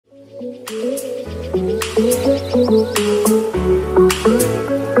Welcome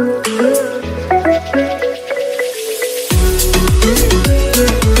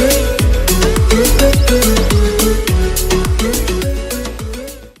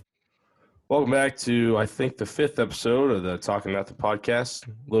back to, I think, the 5th episode of the Talkin Nothin podcast.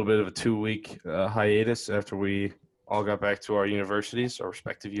 A little bit of a 2-week hiatus after we all got back to our universities, our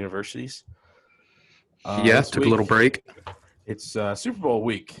respective universities. Took a little break. It's Super Bowl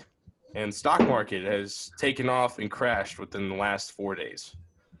week, and stock market has taken off and crashed within the last 4 days.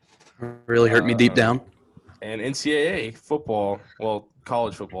 Really hurt me deep down. And NCAA football, well,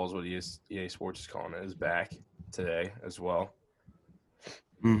 college football is what EA Sports is calling it, is back today as well.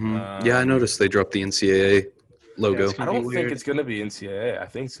 Mm-hmm. I noticed they dropped the NCAA logo. I don't think it's going to be NCAA. I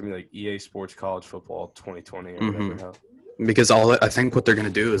think it's going to be like EA Sports College Football 2020 or whatever. Because I think what they're going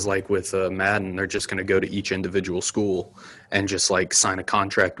to do is like with Madden, they're just going to go to each individual school and just like sign a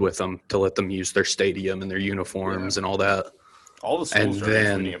contract with them to let them use their stadium and their uniforms and all that. All the schools are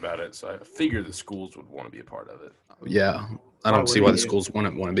tweeting about it, so I figure the schools would want to be a part of it. Yeah, I don't see why the schools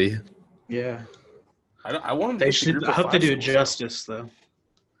wouldn't want to be. Yeah, I want them. They should. I hope they do it justice, though.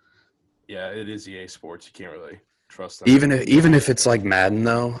 Yeah, it is EA Sports. You can't really trust them. Even if it's like Madden,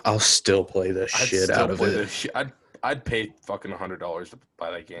 though, I'll still play the shit out of it. I'd pay fucking $100 to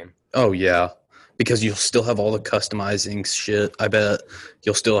buy that game. Oh, yeah. Because you'll still have all the customizing shit. I bet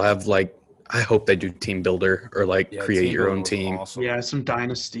you'll still have, like, I hope they do team builder or, like, create your own team. Awesome. Yeah, some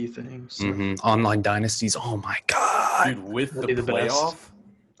dynasty things. Mm-hmm. Online dynasties. Oh, my God. Dude, with the playoff? Best.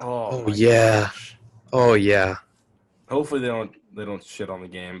 Oh yeah. Gosh. Oh, yeah. Hopefully they don't shit on the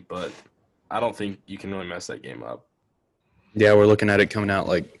game, but I don't think you can really mess that game up. Yeah, we're looking at it coming out,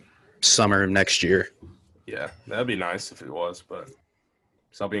 like, summer of next year. Yeah, that'd be nice if it was, but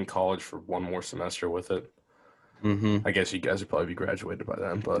I'll be in college for one more semester with it. Mm-hmm. I guess you guys would probably be graduated by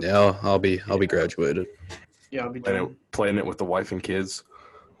then, but yeah, I'll be graduated. Yeah, I'll be playing it with the wife and kids.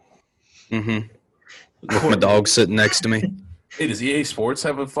 Mm-hmm. With my dog sitting next to me. Hey, does EA Sports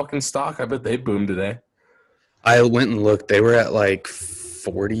have a fucking stock? I bet they boomed today. I went and looked. They were at like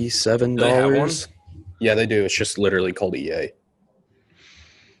 $47. Do they have one? Yeah, they do. It's just literally called EA.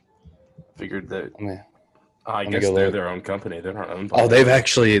 Figured that. Yeah. I guess they're their own company. They're not owned by. Oh, they've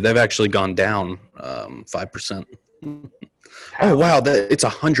actually gone down 5%. Oh wow, it's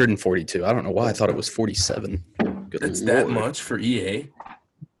 142. I don't know why I thought it was 47. It's that much for EA?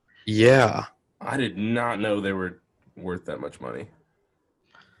 Yeah. I did not know they were worth that much money.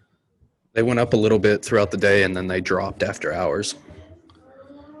 They went up a little bit throughout the day and then they dropped after hours.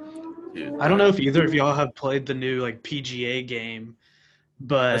 Dude, I don't know if either of y'all have played the new like PGA game,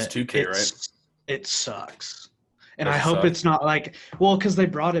 but that's 2K, right? It sucks. And I hope it's not like, well, because they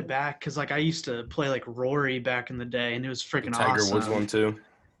brought it back. Because like I used to play like Rory back in the day, and it was freaking awesome. Tiger Woods one too.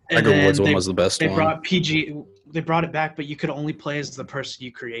 Tiger Woods one was the best one. They brought it back, but you could only play as the person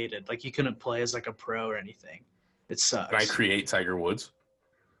you created. Like you couldn't play as like a pro or anything. It sucks. Can I create Tiger Woods?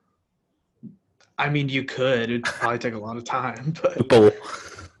 I mean, you could. It'd probably take a lot of time, but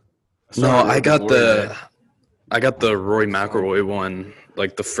no, I got the Rory McIlroy one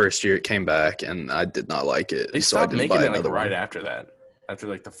like the first year it came back, and I did not like it. They stopped making it like right after that. After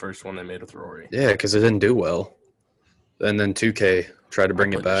like the first one they made with Rory. Yeah, because it didn't do well. And then 2K tried to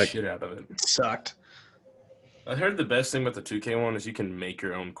bring it back. Shit out of it. It sucked. I heard the best thing about the 2K one is you can make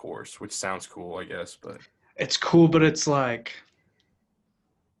your own course, which sounds cool, I guess, but it's cool, but it's like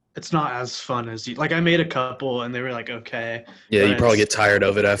it's not as fun as you like. I made a couple, and they were like okay. Yeah, you probably get tired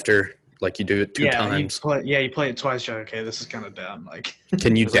of it after. Like you do it two times. You play it twice. You're like, okay, this is kind of dumb. Like,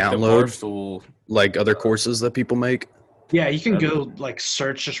 can you download like other courses that people make? Yeah, you can go like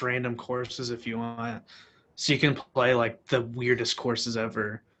search just random courses if you want, so you can play like the weirdest courses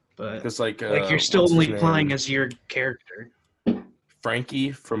ever. But it's like you're still only playing as your character.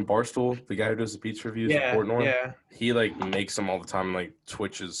 Frankie from Barstool, the guy who does the beach reviews, he like makes them all the time, like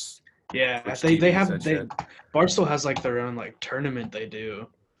Twitches. Yeah, Barstool has like their own like tournament they do.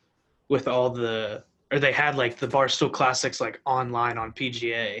 With they had like the Barstool Classics like online on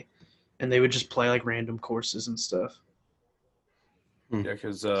PGA, and they would just play like random courses and stuff. Yeah,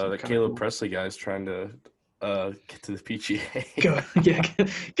 because the Caleb Presley guy is trying to get to the PGA.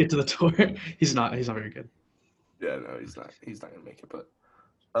 Get to the tour. He's not very good. Yeah, no, he's not gonna make it. But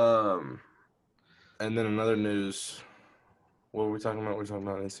and then another news. What were we talking about? We're talking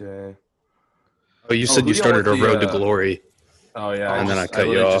about NCAA. Oh, you said you started a road to glory. Oh yeah, and then I cut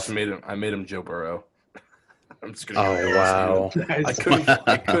you off. I made him Joe Burrow. I'm just gonna. Oh wow!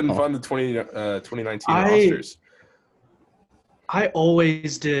 I couldn't find the 2019 rosters. I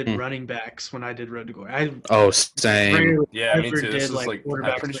always did running backs when I did Road to Glory. Same. Yeah, me too. This is like like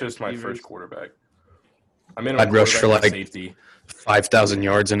I'm pretty sure it's my first quarterback. I mean, I'd rush for like safety. 5,000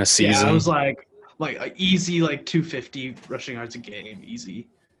 yards in a season. Yeah, I was like easy, like 250 rushing yards a game, easy.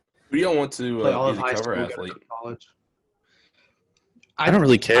 Who do y'all want to Play all be of the high cover school, athlete? college. I don't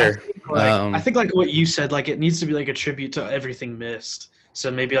really care. I think like what you said, like it needs to be like a tribute to everything missed. So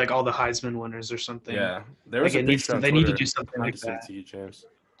maybe like all the Heisman winners or something. Yeah, there was like a picture on they Twitter. need to do something like that. To you, James.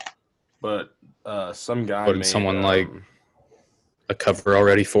 But some guy What, made someone like a cover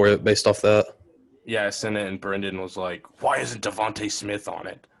already for it based off that? Yeah, I sent it, and Brendan was like, "Why isn't Devontae Smith on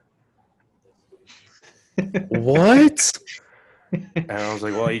it?" What? And I was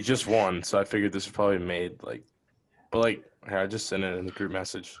like, "Well, he just won, so I figured this was probably made like." But like, I just sent it in the group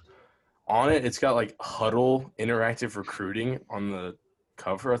message. On it, it's got like Huddle interactive recruiting on the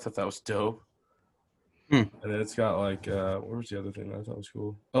cover. I thought that was dope. And then it's got like, where's the other thing that I thought was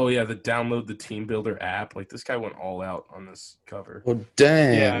cool? Oh yeah, the download the Team Builder app. Like this guy went all out on this cover. Well,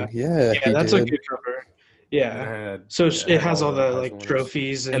 dang. Yeah, that's did. a good cover. Yeah. It has all the like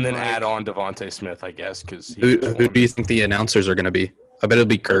trophies and then like, add on Devontae Smith, I guess, because who do you think the announcers are going to be? I bet it'll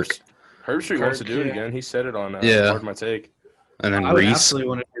be Kirk. Herbstreit wants to do it again. He said it on Hard My Take. And then I would Reese. absolutely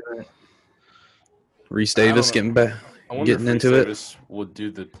want to do that. Reese Davis getting back, getting into it. Davis would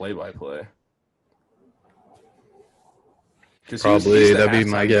do the play-by-play. Probably that'd be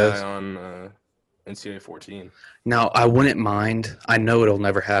my guess. On NCAA 14. Now I wouldn't mind. I know it'll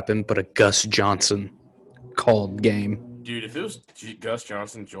never happen, but a Gus Johnson called game. Dude, if it was Gus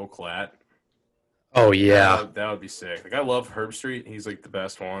Johnson, Joel Klatt. Oh yeah, that would be sick. Like I love Herbstreit. He's like the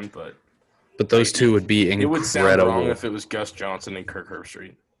best one, but those two would be incredible. It would sound wrong if it was Gus Johnson and Kirk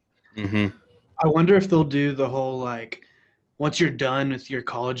Herbstreit. Mm-hmm. I wonder if they'll do the whole like, once you're done with your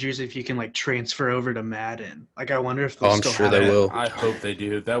college years, if you can like transfer over to Madden. Like I wonder if they'll I'm sure they will. I hope they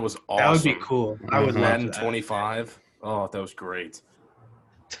do. That was awesome. That would be cool. I would love Madden that. 25. Oh, that was great.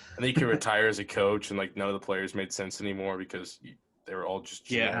 And then you could retire as a coach, and like none of the players made sense anymore because they were all just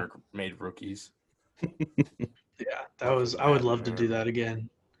generic made rookies. Yeah, that was. I would love to do that again.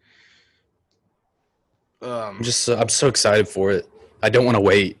 I'm so excited for it. I don't want to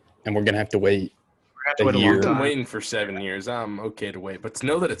wait, and we're gonna have to wait. I've been waiting for 7 years. I'm okay to wait, but to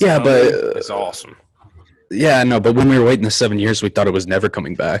know that it's it's awesome. Yeah, no, but when we were waiting the 7 years, we thought it was never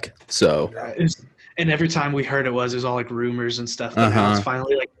coming back. So. And every time we heard it was all like rumors and stuff. But now it's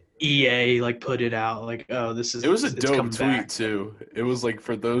finally like EA like put it out like, oh, this is. It was a dope tweet too. It was like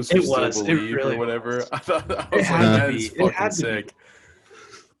for those who still believe or whatever. Was. I thought that was fucking sick.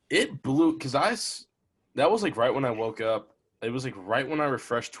 It blew because that was like right when I woke up. It was like right when I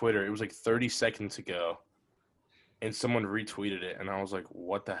refreshed Twitter. It was like 30 seconds ago, and someone retweeted it, and I was like,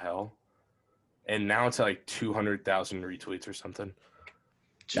 "What the hell?" And now it's at like 200,000 retweets or something.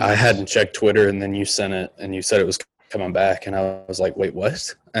 Jeez. I hadn't checked Twitter, and then you sent it, and you said it was coming back, and I was like, "Wait,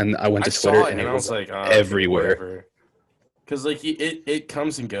 what?" And I went to Twitter, and it was like everywhere. Because like it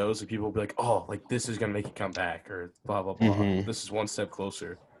comes and goes, and people will be like, "Oh, like this is gonna make it come back," or blah blah blah. Mm-hmm. This is one step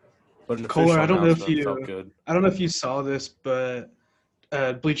closer. But Kohler, I don't know if you saw this, but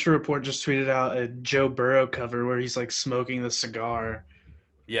Bleacher Report just tweeted out a Joe Burrow cover where he's like smoking the cigar.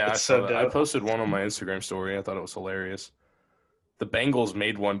 Yeah, I saw that. I posted one on my Instagram story. I thought it was hilarious. The Bengals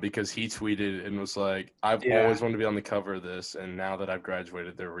made one because he tweeted and was like, "I've always wanted to be on the cover of this, and now that I've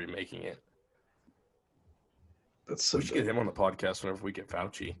graduated, they're remaking it." That's so. We should get him on the podcast whenever we get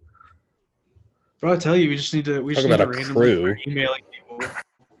Fauci. Bro, I tell you, we just need to randomly emailing people.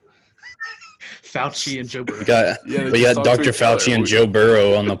 Fauci and Joe Burrow. We got Dr. Fauci and Joe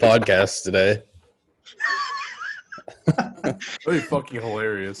Burrow on the podcast today. That'd be fucking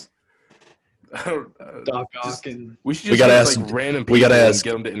hilarious. Doc Ock and we should just ask like random people and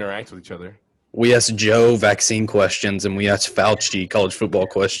get them to interact with each other. We asked Joe vaccine questions, and we asked Fauci college football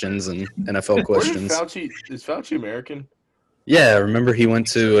questions and NFL questions. Is Fauci American? Yeah, remember he went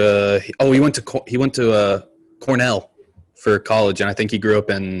to he went to Cornell for college, and I think he grew up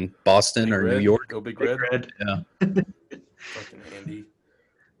in Boston Big or Red. New York. Go Big Red. Yeah. Fucking Andy.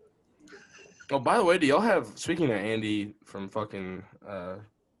 Oh, by the way, do y'all have, speaking of Andy from fucking The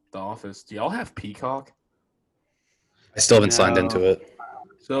Office, do y'all have Peacock? I still haven't signed into it.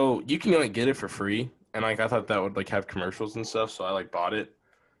 So you can like get it for free, and like I thought that would like have commercials and stuff, so I like bought it.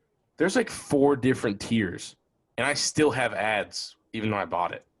 There's like 4 different tiers, and I still have ads even though I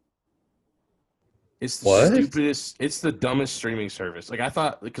bought it. It's the stupidest. It's the dumbest streaming service. Like I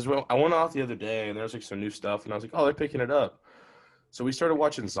thought, because I went off the other day and there was like some new stuff, and I was like, oh, they're picking it up. So we started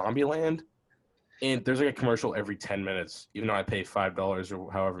watching Zombieland, and there's like a commercial every 10 minutes, even though I pay $5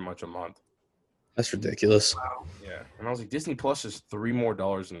 or however much a month. That's ridiculous. Wow. Yeah, and I was like, Disney Plus is $3 more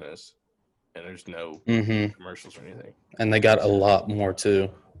in this, and there's no commercials or anything. And they got a lot more too.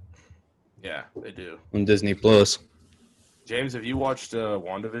 Yeah, they do. On Disney Plus. James, have you watched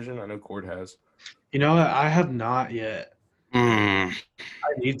WandaVision? I know Cord has. You know what? I have not yet. I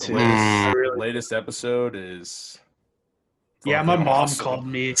need to. The latest episode is. Yeah, my mom called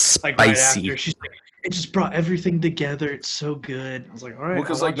me like right after. She's like, "It just brought everything together. It's so good." I was like, "All right." Well,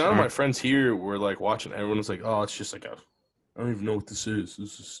 because like none of my friends here were like watching. Everyone was like, "Oh, it's just like I don't even know what this is.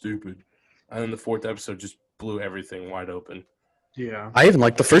 This is stupid." And then the 4th episode just blew everything wide open. Yeah, I even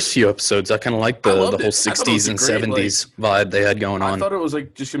liked the first few episodes. I kind of liked the whole 60s and 70s vibe they had going on. I thought it was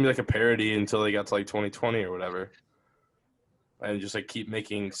like just gonna be like a parody until they got to like 2020 or whatever, and just like keep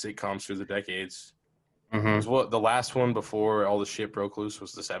making sitcoms through the decades. What the last one before all the shit broke loose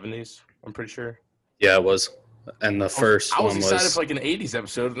was the 70s. I'm pretty sure. Yeah, it was. And the first one was. I was excited for like an 80s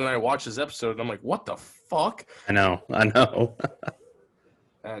episode, and then I watched this episode, and I'm like, "What the fuck?" I know.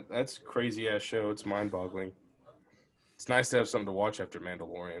 That's a crazy ass show. It's mind boggling. It's nice to have something to watch after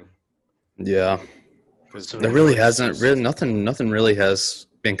Mandalorian. Yeah, there really hasn't. Nothing really has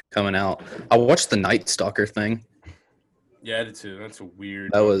been coming out. I watched the Night Stalker thing. Yeah, I did too. That's a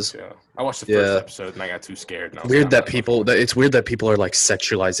weird. That was. Yeah. I watched the first episode and I got too scared. It's weird that people are like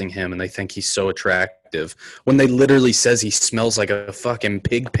sexualizing him and they think he's so attractive when they literally says he smells like a fucking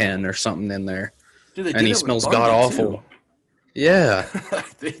pig pen or something in there, Dude, and he smells god awful. Too. Yeah,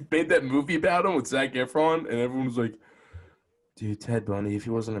 they made that movie about him with Zac Efron, and everyone was like, "Dude, Ted Bundy, if he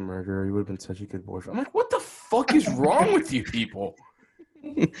wasn't a murderer, he would have been such a good boyfriend." I'm like, "What the fuck is wrong with you people?"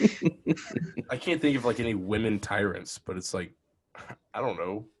 I can't think of like any women tyrants, but it's like, I don't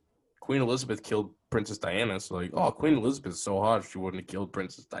know. Queen Elizabeth killed Princess Diana, so like, oh, Queen Elizabeth is so hot, she wouldn't have killed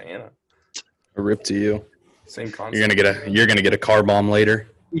Princess Diana. A rip to you. Same concept. You're gonna get a car bomb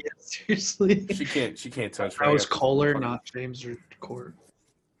later. Yeah, seriously. She can't touch me. I was Kohler, not James or Cord.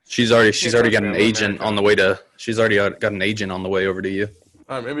 She's already got an agent on the way to. She's already got an agent on the way over to you.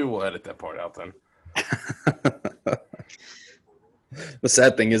 All right, maybe we'll edit that part out then. The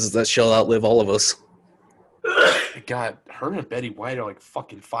sad thing is that she'll outlive all of us. God, her and Betty White are like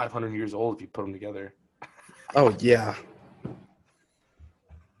fucking 500 years old if you put them together. Oh, yeah.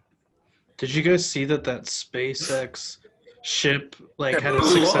 Did you guys see that SpaceX ship had a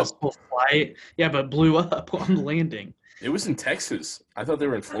successful flight? Yeah, but blew up on landing. It was in Texas. I thought they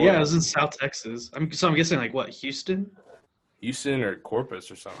were in Florida. Yeah, it was in South Texas. I'm guessing like what, Houston? Houston or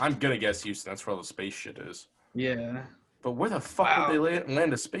Corpus or something. I'm gonna guess Houston. That's where all the space shit is. Yeah. But where the fuck would they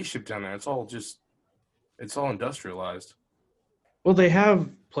land a spaceship down there? It's all industrialized. Well, they have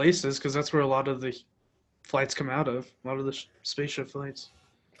places because that's where a lot of the flights come out of. A lot of the spaceship flights.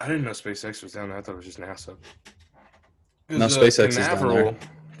 I didn't know SpaceX was down there. I thought it was just NASA. No, SpaceX is down there.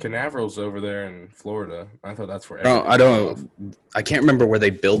 Canaveral's over there in Florida. I thought that's where. No, I can't remember where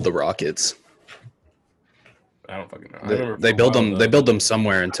they build the rockets. I don't fucking know. They build them. They build them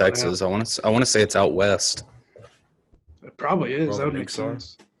somewhere in Texas. I want to say it's out west. It probably is. That would make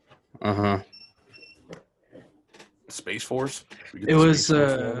sense. Space Force. It was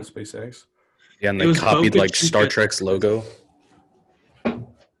SpaceX. Yeah, and they copied like Star Trek's logo.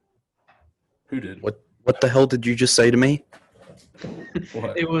 Who did? What the hell did you just say to me?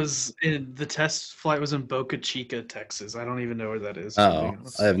 What? It was the test flight was in Boca Chica, Texas. I don't even know where that is. Oh,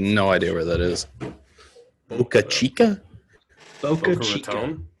 I have no idea where that is. Boca Chica? Boca Chica.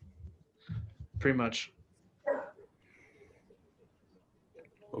 Raton? Pretty much.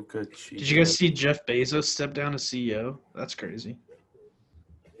 Boca Chica. Did you guys see Jeff Bezos step down as CEO? That's crazy.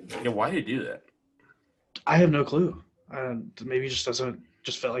 Yeah, why did he do that? I have no clue. Maybe he just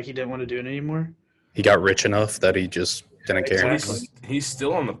felt like he didn't want to do it anymore. He got rich enough that he just didn't care. He's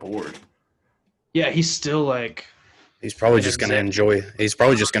still on the board. Yeah, he's still like. He's probably just gonna enjoy. He's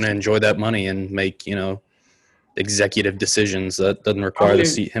probably just gonna enjoy that money and make executive decisions that doesn't require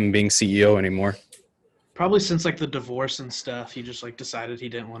him being CEO anymore. Probably since like the divorce and stuff, he just like decided he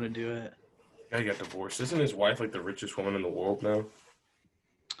didn't want to do it. Yeah, he got divorced. Isn't his wife like the richest woman in the world now?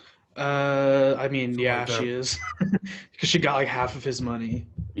 I mean, yeah, she is, because she got like half of his money.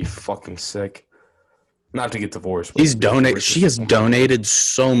 You fucking sick. Not to get divorced. He's donated. She has donated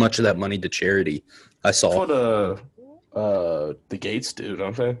so much of that money to charity. I saw. That's what the Gates do,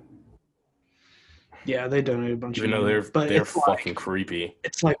 don't they? Yeah, they donate a bunch of money. Even though they're fucking creepy.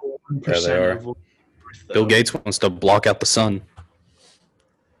 It's like 1% yeah, they are. of Bill Gates wants to block out the sun.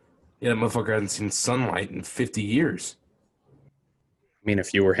 Yeah, that motherfucker hasn't seen sunlight in 50 years. I mean,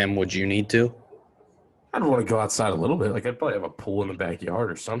 if you were him, would you need to? I'd want to go outside a little bit. Like, I'd probably have a pool in the backyard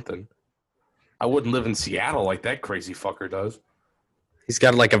or something. I wouldn't live in Seattle like that crazy fucker does. He's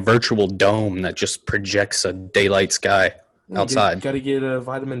got like a virtual dome that just projects a daylight sky outside. Got to get a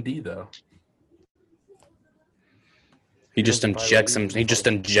vitamin D though. He just injects him. He just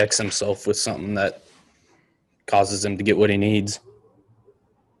injects himself with something that causes him to get what he needs.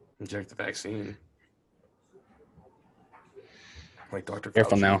 Inject the vaccine. Like Dr. Fauci.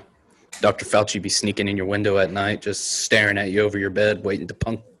 Careful now. Dr. Fauci be sneaking in your window at night, just staring at you over your bed, waiting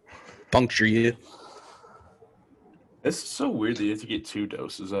to puncture you. It's so weird that you have to get 2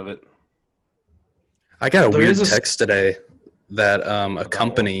 doses of it. I got a weird text today that a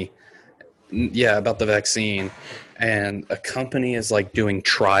company, about the vaccine, and a company is like doing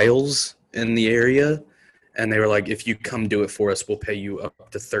trials in the area, and they were like, if you come do it for us, we'll pay you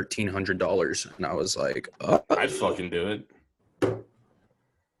up to $1,300. And I was like, I'd fucking do it.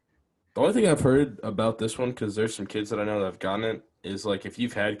 The only thing I've heard about this one, because there's some kids that I know that have gotten it, is like if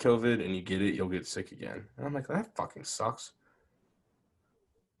you've had COVID and you get it, you'll get sick again. And I'm like, that fucking sucks.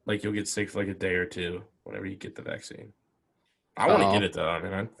 Like you'll get sick for like a day or 2 whenever you get the vaccine. I want to get it though. I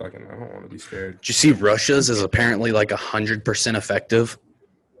mean, I don't want to be scared. Did you see Russia's is apparently like 100% effective?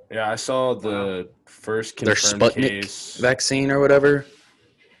 Yeah, I saw the first confirmed their Sputnik vaccine or whatever.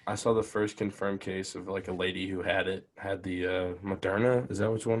 I saw the first confirmed case of like a lady who had the Moderna. Is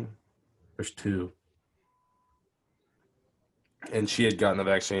that which one? There's 2. And she had gotten the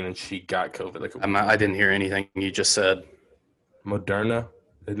vaccine and she got COVID. I didn't hear anything you just said. Moderna?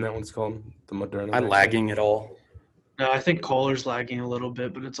 Isn't that what it's called? The Moderna I'm vaccine? Lagging at all? No, I think Caller's lagging a little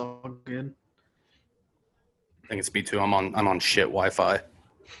bit, but it's all good. I think it's me too. I'm on shit Wi-Fi.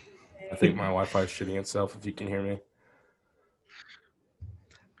 I think my Wi-Fi is shitting itself, if you can hear me.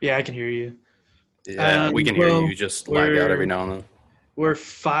 Yeah, I can hear you. Yeah, we can hear you. You just lag out every now and then. We're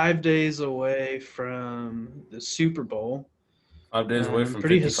 5 days away from the Super Bowl. 5 days away from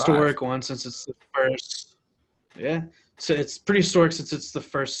pretty 55. Historic one since it's the first. Yeah, so it's pretty historic since it's the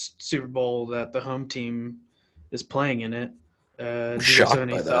first Super Bowl that the home team is playing in it. Do you guys have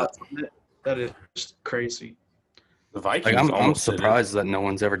any thoughts on it? That is just crazy. The Vikings. I'm surprised that no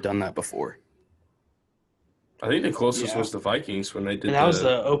one's ever done that before. I think the closest was the Vikings when they did. And that was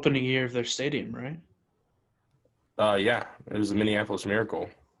the opening year of their stadium, right? Yeah, it was the Minneapolis Miracle.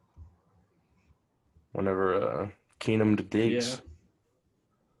 Whenever Keenum to Diggs.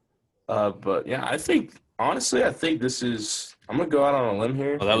 Yeah. But yeah, I think this is. I'm gonna go out on a limb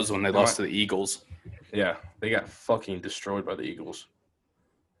here. Oh, that was when they lost to the Eagles. Yeah, they got fucking destroyed by the Eagles.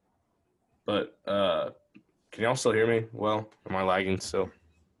 But can y'all still hear me? Well, am I lagging still?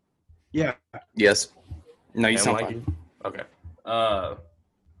 Yeah. Yes. No, you sound lagging. Okay. But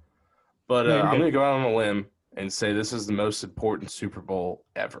I'm gonna go out on a limb and say this is the most important Super Bowl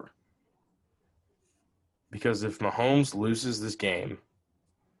ever. Because if Mahomes loses this game,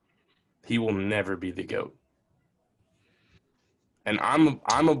 he will never be the GOAT. And I'm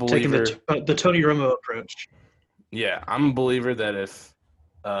a believer. Taking the Tony Romo approach. Yeah, I'm a believer that if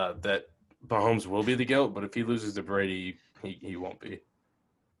that Mahomes will be the GOAT, but if he loses to Brady, he won't be.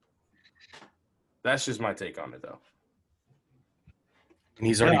 That's just my take on it, though. And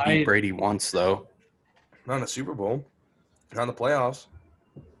he's already beat Brady once, though. Not in the Super Bowl. Not in the playoffs.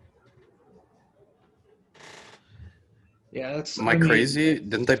 Yeah, that's. Am I crazy?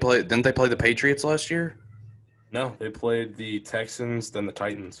 Didn't they play the Patriots last year? No, they played the Texans, then the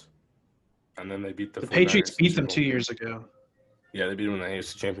Titans, and then they beat the Patriots. Beat them 2 years ago. Yeah, they beat them in the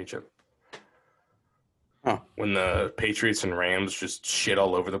AFC Championship. Huh. When the Patriots and Rams just shit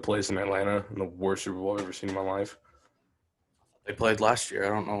all over the place in Atlanta, in the worst Super Bowl I've ever seen in my life. They played last year. I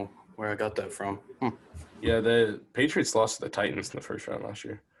don't know where I got that from. Yeah, the Patriots lost to the Titans in the first round last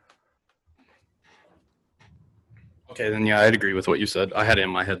year. Okay, then yeah, I'd agree with what you said. I had it in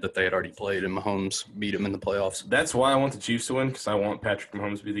my head that they had already played and Mahomes beat him in the playoffs. That's why I want the Chiefs to win, because I want Patrick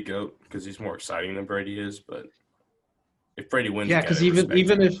Mahomes to be the GOAT, because he's more exciting than Brady is. But if Brady wins, because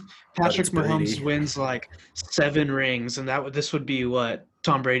even if Patrick Mahomes wins like 7 rings, and this would be what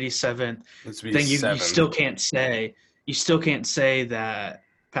Tom Brady's 7th, then you still can't say that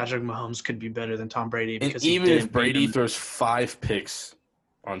Patrick Mahomes could be better than Tom Brady, because even if Brady throws 5 picks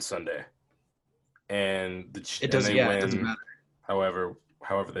on Sunday, and it doesn't matter. However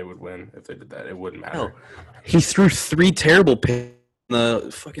they would win if they did that, it wouldn't matter. No. He threw 3 terrible picks in the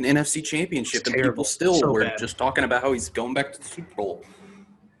fucking NFC Championship, and people still were just talking about how he's going back to the Super Bowl.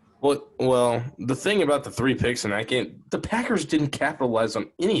 Well, the thing about the 3 picks in that game, the Packers didn't capitalize on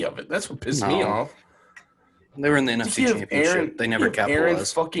any of it. That's what pissed me off. They were in the NFC Championship. They never capitalized. Aaron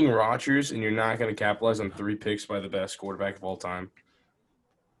fucking Rodgers, and you're not going to capitalize on 3 picks by the best quarterback of all time.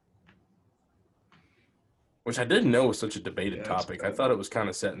 Which I didn't know was such a debated topic. I thought it was kind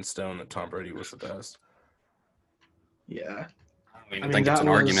of set in stone that Tom Brady was the best. Yeah. I think it's an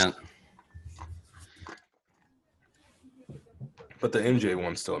argument. But the MJ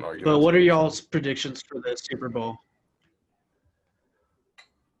one's still an argument. But what are y'all's predictions for the Super Bowl?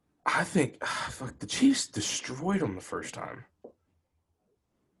 I think the Chiefs destroyed them the first time.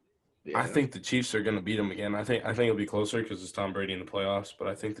 Yeah. I think the Chiefs are going to beat them again. I think it'll be closer because it's Tom Brady in the playoffs. But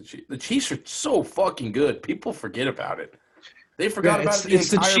I think the Chiefs are so fucking good. People forget about it. They forgot about it. It's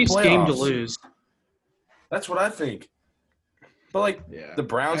the Chiefs' playoffs. Game to lose. That's what I think. But the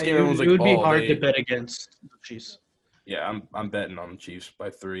Browns game, everyone's like, it would be hard to bet against the Chiefs. Yeah, I'm betting on the Chiefs by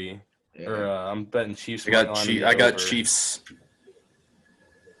 3. Yeah. Or I'm betting Chiefs. I got Chiefs. I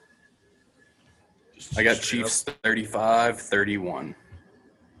got Chiefs 35-31.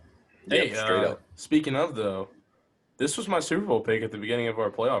 Hey, straight up. Speaking of, though, this was my Super Bowl pick at the beginning of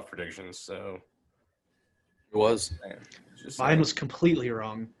our playoff predictions, so. It was. Man, mine was completely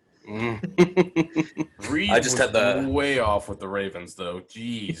wrong. Reed I just had the way off with the Ravens, though.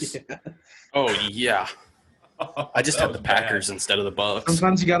 Jeez. Yeah. Oh, yeah. I just had the Packers instead of the Bucks.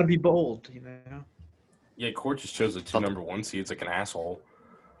 Sometimes you got to be bold, you know? Yeah, Court just chose the 2 number 1 seeds like an asshole.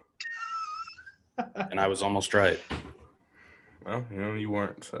 And I was almost right. Well, you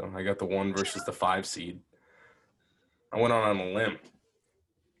weren't. So I got the 1 versus the 5 seed. I went on a limb.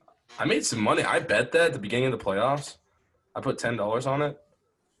 I made some money. I bet that at the beginning of the playoffs. I put $10 on it.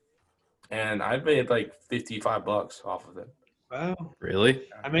 And I made like $55 off of it. Wow. Really?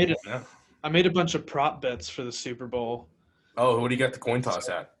 I made a bunch of prop bets for the Super Bowl. Oh, what do you got the coin toss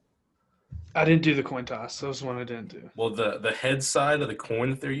at? I didn't do the coin toss. That was one I didn't do. Well, the head side of the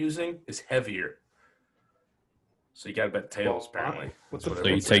coin that they're using is heavier. So you got to bet tails, apparently. So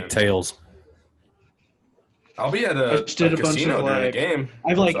you take tails. I'll be at a casino during the game,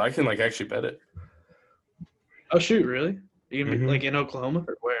 so I can actually bet it. Oh, shoot, really? You can be in Oklahoma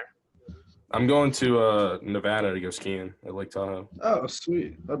or where? I'm going to Nevada to go skiing at Lake Tahoe. Oh,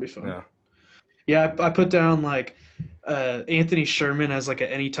 sweet. That'd be fun. Yeah, I put down Anthony Sherman as an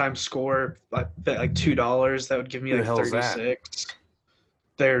anytime score. I bet $2. That would give me 36.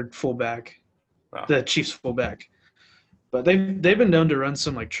 Their fullback, the Chiefs fullback. But they've been known to run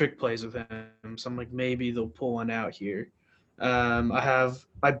some trick plays with him. So I'm maybe they'll pull one out here. I have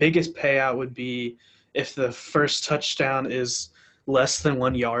my biggest payout would be if the first touchdown is less than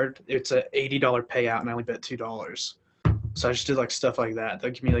 1 yard. It's a $80 payout, and I only bet $2. So I just did stuff like that.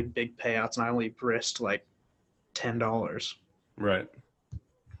 That give me big payouts, and I only risked $10. Right.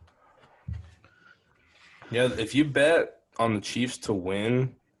 Yeah, if you bet on the Chiefs to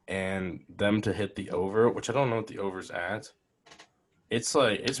win and them to hit the over, which I don't know what the over's at, it's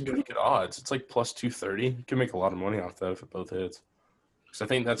pretty good odds. It's plus 230. You can make a lot of money off that if it both hits. Because I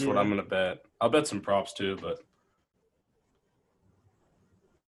think that's what I'm gonna bet. I'll bet some props too, but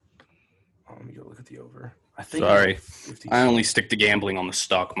let me go look at the over. Sorry, I only stick to gambling on the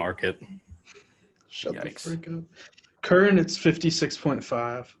stock market. Shut the frick up. Current, it's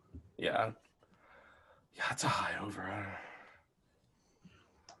 56.5. Yeah, it's a high over.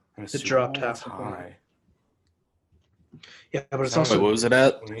 It dropped half high. Yeah, but it's also. Wait, what was it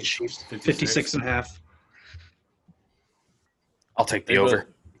at? 56.5. I'll take the over.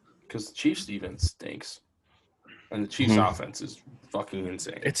 Because the Chiefs' defense stinks, and the Chiefs' offense is fucking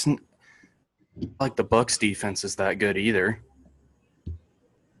insane. It's the Bucks' defense is that good either.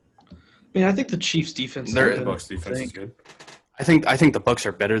 I think the Chiefs' defense. The Bucks' defense is good. I think the Bucks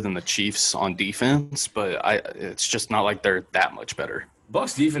are better than the Chiefs on defense, but it's just not like they're that much better.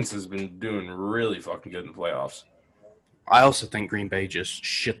 Bucks' defense has been doing really fucking good in the playoffs. I also think Green Bay just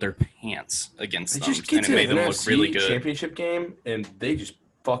shit their pants against them, and it made them look really good. Championship game, and they just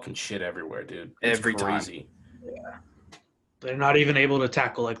fucking shit everywhere, dude. It's every crazy. Time. Yeah. They're not even able to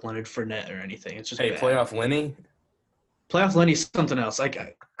tackle Leonard Fournette or anything. It's just bad. Playoff Lenny? Playoff Lenny's something else.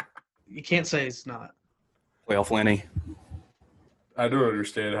 You can't say it's not. Playoff Lenny. I don't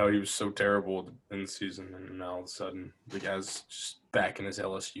understand how he was so terrible in the season, and now all of a sudden the guy's just back in his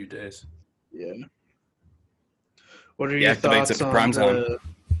LSU days. Yeah. What are your thoughts on prime time.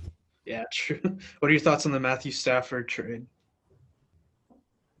 Yeah, true. What are your thoughts on the Matthew Stafford trade?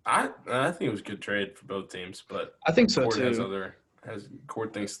 I think it was a good trade for both teams, but I think so too.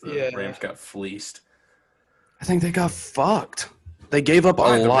 Court thinks the Rams got fleeced. I think they got fucked. They gave up a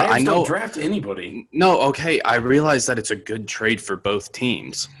lot. The Rams don't draft anybody. No, okay. I realize that it's a good trade for both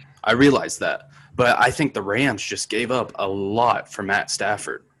teams. I realize that. But I think the Rams just gave up a lot for Matt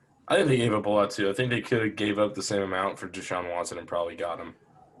Stafford. I think they gave up a lot too. I think they could have gave up the same amount for Deshaun Watson and probably got him.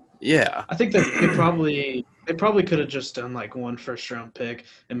 Yeah. I think that they probably could have just done 1 first-round pick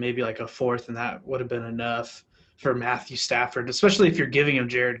and maybe a 4th, and that would have been enough for Matthew Stafford, especially if you're giving him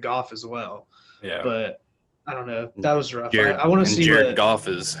Jared Goff as well. Yeah. But I don't know. That was rough. I want to see Jared Goff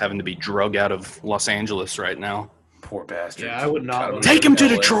is having to be drug out of Los Angeles right now. Poor bastard. Yeah, I would not. Take him to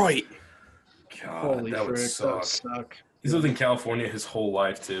Detroit. God, holy that would frick, suck. that would suck. He's lived in California his whole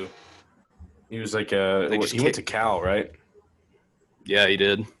life too. He was like he went to Cal, right? Yeah, he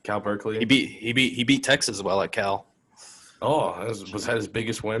did. Cal Berkeley. He beat Texas well at Cal. Oh, was that his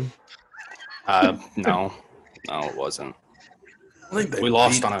biggest win? No, it wasn't. I think we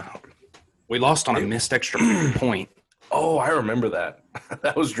lost on a missed extra point. Oh, I remember that.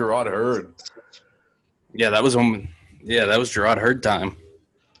 That was Gerard Hurd. Yeah, that was Gerard Hurd time.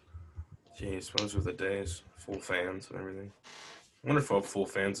 Jeez, those were the days. Full fans and everything. I wonder if we'll have full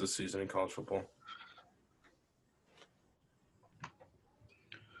fans this season in college football.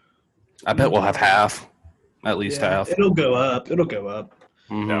 I bet we'll have half. At least half. It'll go up.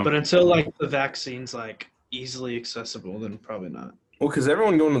 Mm-hmm. But until like the vaccine's like easily accessible, then probably not. Well, because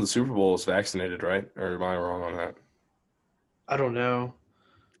everyone going to the Super Bowl is vaccinated, right? Or am I wrong on that? I don't know.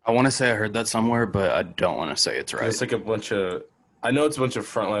 I want to say I heard that somewhere, but I don't want to say it's right. It's like a bunch of – I know it's a bunch of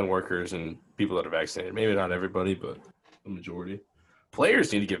frontline workers and people that are vaccinated. Maybe not everybody, but the majority.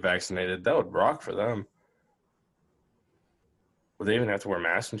 Players need to get vaccinated. That would rock for them. Would they even have to wear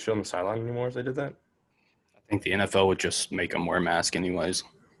masks and shit on the sideline anymore if they did that? I think the NFL would just make them wear masks anyways.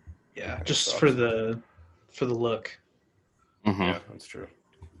 Yeah, just for the look. Mm-hmm. Yeah, that's true.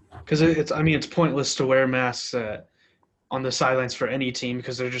 Because it's pointless to wear masks on the sidelines for any team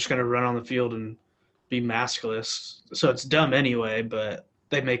because they're just going to run on the field and be maskless. So it's dumb anyway, but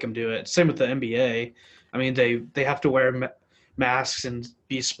they make them do it. Same with the NBA. I mean, they have to wear masks and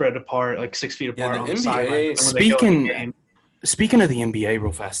be spread apart, like 6 feet apart on the sideline. Speaking of the NBA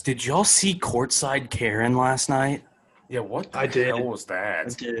real fast, did y'all see courtside Karen last night? Yeah, what the hell was that? I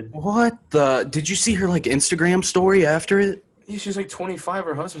did. What the? Did you see her like Instagram story after it? Yeah, she's like 25.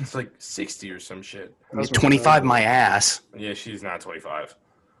 Her husband's like 60 or some shit. 25 my ass. Yeah, she's not 25.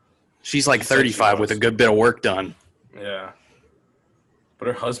 She's like 35 with a good bit of work done. Yeah. But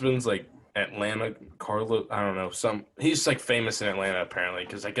her husband's like Atlanta, Carlo, I don't know, he's like famous in Atlanta apparently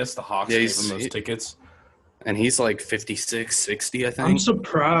because I guess the Hawks gave him those tickets. And he's like 56, 60, I think. I'm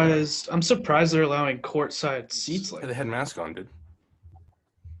surprised they're allowing courtside seats like that. They had masks on, dude.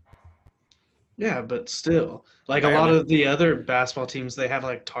 Yeah, but still. Like a lot of the other basketball teams, they have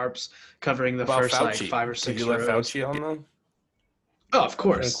like tarps covering the first Fauci? like 5 or 6 Did you let Fauci on them? Oh, of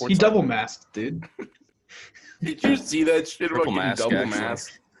course. He double masked, dude. Did you see that shit about getting double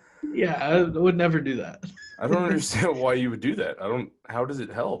mask? Yeah, I would never do that. I don't understand why you would do that. How does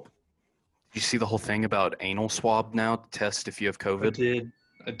it help? You see the whole thing about anal swab now to test if you have COVID?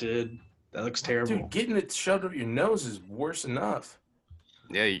 I did. That looks terrible. Dude, getting it shoved up your nose is worse enough.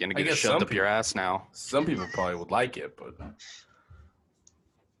 Yeah, you're going to get it shoved up your ass now. Some people probably would like it, but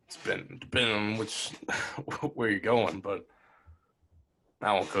it's depending on where you're going, but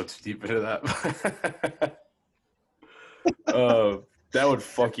I won't go too deep into that. That would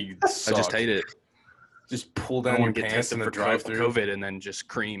fucking suck. I just hate it. Just pull down your pants and then drive through COVID and then just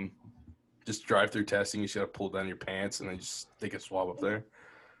cream. Just drive-through testing. You just gotta pull down your pants and then just stick a swab up there.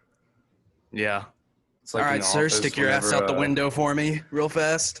 Yeah. It's like all right, sir. Stick your ass out the window for me, real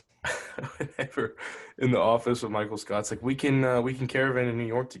fast. Whenever in the office with Michael Scott, it's like we can caravan in New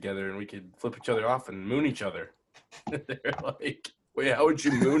York together and we could flip each other off and moon each other. They're like, wait, how would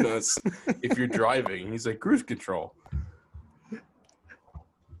you moon us if you're driving? And he's like, cruise control.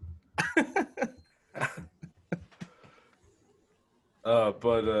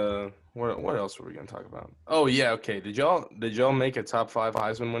 What else were we gonna talk about? Oh yeah, okay. Did y'all make a top 5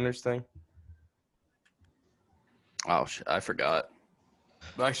 Heisman winners thing? Oh, I forgot.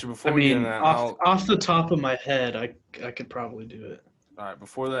 Actually, before we get into that, off the top of my head, I could probably do it. All right,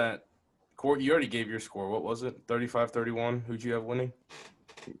 before that, Court, you already gave your score. What was it? 35-31. Who'd you have winning?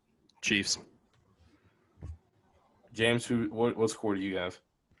 Chiefs. James, what score do you have?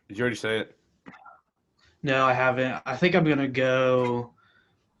 Did you already say it? No, I haven't. I think I'm gonna go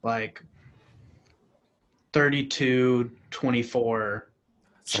like 32-24.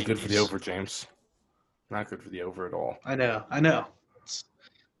 It's not good for the over, James. Not good for the over at all. I know.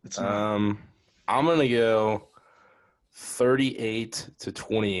 It's not. I'm gonna go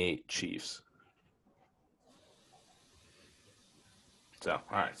 38-28 Chiefs. So, all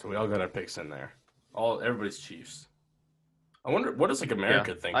right. So we all got our picks in there. Everybody's Chiefs. I wonder, what does like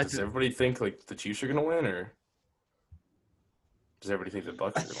America think? Does everybody think like the Chiefs are gonna win, or does everybody think the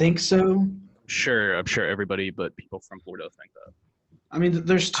Bucs? I think so. Sure, I'm sure everybody, but people from Florida think that. I mean,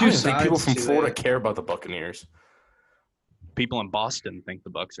 there's two sides. I think people from Florida care about the Buccaneers. People in Boston think the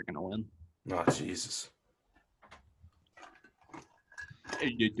Bucs are gonna win. Oh Jesus!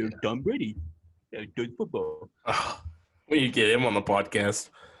 Hey, Tom Brady. Yeah, good football. When you get him on the podcast,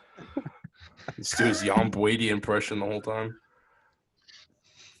 just do his Jan Brady impression the whole time.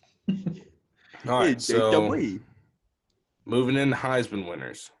 All right, so moving into Heisman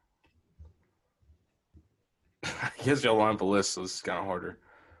winners. I guess y'all line up a list, so this is kind of harder.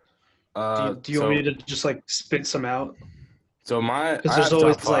 Do you want me to just like spit some out? So I there's have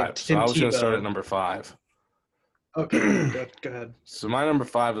always top five. like So I was going to start at Tebow. number 5. Okay, go ahead. So my number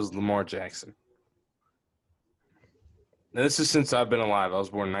 5 is Lamar Jackson. Now, this is since I've been alive. I was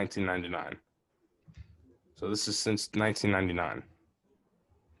born in 1999. So this is since 1999.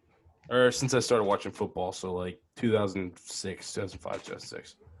 Or since I started watching football, so like 2006, 2005,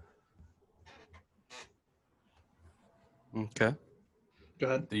 2006. Okay. Go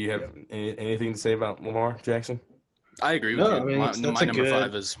ahead. Do you have anything to say about Lamar Jackson? I agree with you. I mean, my number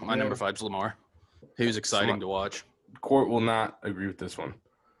 5 is number 5 is Lamar. He was exciting to watch. Court will not agree with this one.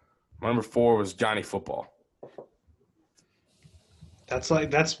 My number 4 was Johnny Football. That's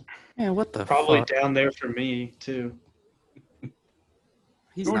what the probably fuck? down there for me too.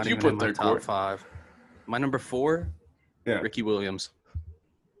 He's Who not would you even put in my there, top Court? 5. My number 4, Yeah. Ricky Williams.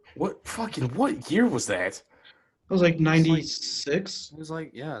 What year was that? It was like 96. It was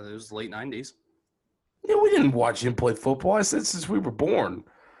like, it was late 90s. Yeah, we didn't watch him play football. I said since we were born.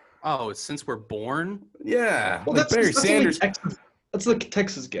 Oh, it's since we're born? Yeah. Well, like Barry Sanders. That's the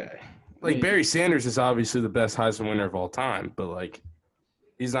Texas guy. Like Barry Sanders is obviously the best Heisman winner of all time, but like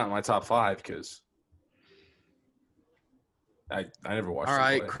he's not in my top 5 because I never watched him All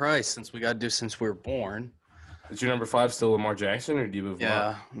right, play. Christ, since we got to do since we were born. Is your number 5 still Lamar Jackson, or do you move him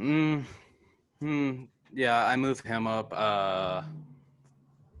up? Yeah, I moved him up. I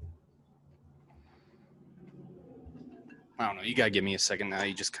don't know. You got to give me a second now.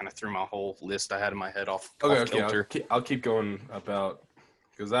 You just kind of threw my whole list I had in my head off kilter. I'll keep going about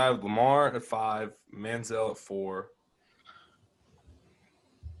because I have Lamar at 5, Manziel at 4.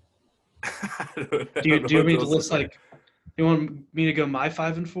 Do you want me to list like? You want me to go my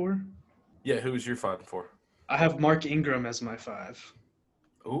 5 and 4? Yeah, who's your 5 and 4? I have Mark Ingram as my 5.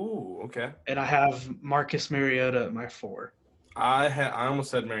 Ooh, okay. And I have Marcus Mariota at my 4. I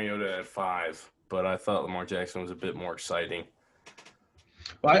almost had Mariota at 5, but I thought Lamar Jackson was a bit more exciting.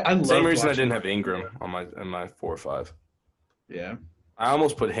 Well, I love same reason I didn't have Ingram on my 4 or 5. Yeah. I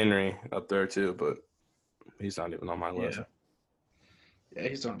almost put Henry up there too, but he's not even on my list. Yeah,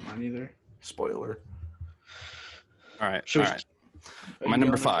 he's not mine either. Spoiler. All right. My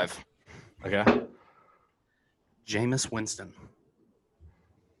number 5. Okay. Jameis Winston.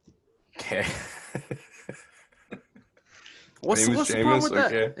 Okay. What's the problem with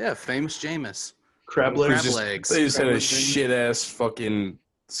that? Okay. Yeah, famous Jameis. Crab legs. They just had a shit-ass fucking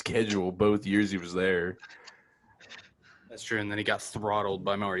schedule both years he was there. That's true, and then he got throttled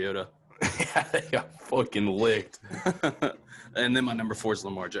by Mariota. Yeah, they got fucking licked. And then my number 4 is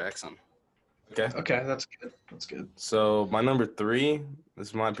Lamar Jackson. Okay, that's good. That's good. So my number 3,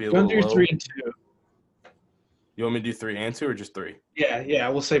 this might be a little low. 3 and 2. You want me to do 3 and 2 or just 3? Yeah,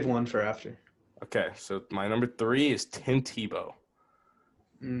 we'll save 1 for after. Okay, so my number 3 is Tim Tebow.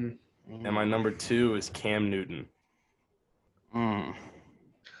 And my number 2 is Cam Newton. Cam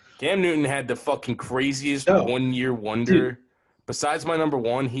Newton had the fucking craziest 1-year wonder. Dude. Besides my number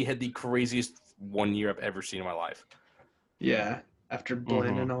 1, he had the craziest 1 year I've ever seen in my life. Yeah, after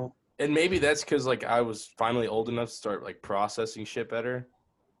Blaine and all. And maybe that's because like I was finally old enough to start like processing shit better.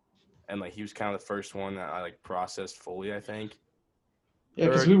 And like he was kind of the first one that I like processed fully, I think. Yeah,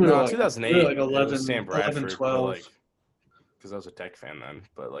 because we were like 2008. We were like 11, Sam Bradford, 11, 12. Because I was a Tech fan then.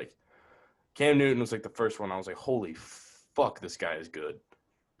 But like Cam Newton was like the first one. I was like, holy fuck, this guy is good.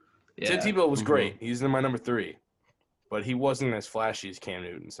 Yeah. Tim Tebow was great. He's in my number 3. But he wasn't as flashy as Cam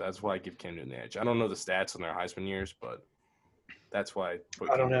Newton, so that's why I give Cam Newton the edge. I don't know the stats on their Heisman years, but that's why I put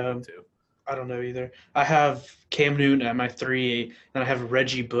Cam Newton too. I don't know either. I have Cam Newton at my 3, and I have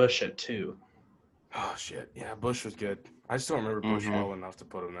Reggie Bush at 2. Oh, shit. Yeah, Bush was good. I just don't remember Bush well enough to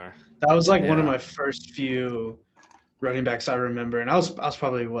put him there. That was like one of my first few running backs I remember. And I was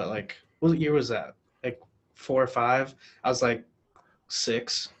probably, what year was that? Like 4 or 5? I was like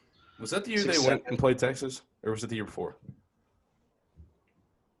 6. Was that the year they went and played Texas? Or was it the year before?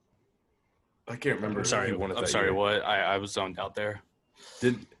 I can't remember. I'm sorry, what? I was zoned out there.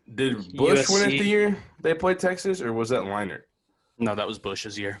 Did Bush win it the year they played Texas, or was that Leinart? No, that was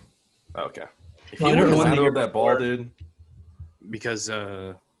Bush's year. Okay. If he would have handled that ball, dude. Because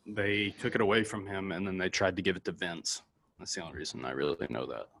they took it away from him, and then they tried to give it to Vince. That's the only reason I really know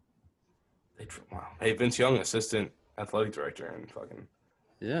that. Wow. Hey, Vince Young, assistant athletic director, and fucking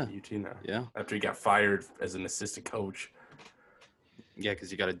UT now. Yeah. After he got fired as an assistant coach. Yeah, because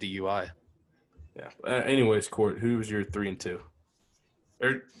he got a DUI. Yeah. Anyways, Court, who was your 3 and 2?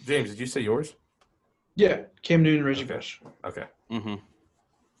 Or James, did you say yours? Yeah, Cam Newton, Reggie Bush. Okay. Mm-hmm.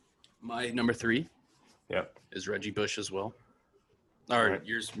 My number 3. Yep. Is Reggie Bush as well. Or right.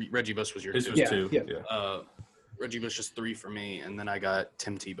 Yours, Reggie Bush was your His 2. Was 2. Yeah. Reggie Bush is 3 for me, and then I got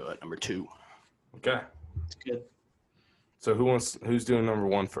Tim Tebow at number 2. Okay. That's good. So who's doing number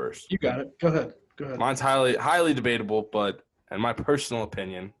 1 first? You got it. Go ahead. Mine's highly debatable, but in my personal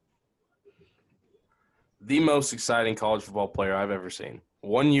opinion, the most exciting college football player I've ever seen.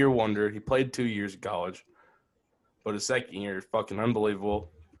 1-year wonder. He played 2 years of college, but his second year, fucking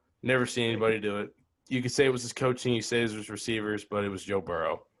unbelievable. Never seen anybody do it. You could say it was his coaching, you say it was his receivers, but it was Joe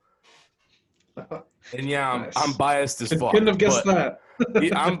Burrow. And yeah, nice. I'm biased as fuck. Couldn't have guessed that.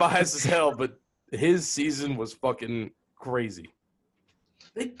 I'm biased as hell, but his season was fucking crazy.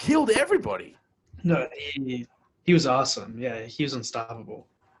 They killed everybody. No, he was awesome. Yeah, he was unstoppable.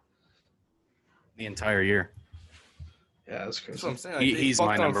 The entire year. Yeah, that's crazy. That's what I'm saying. Like, he's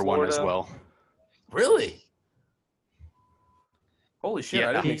my number 1 as well. Really? Holy shit! Yeah,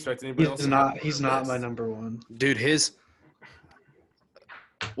 I didn't expect anybody else. He's not my number 1. Dude, his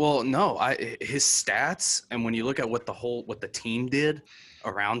stats, and when you look at what the team did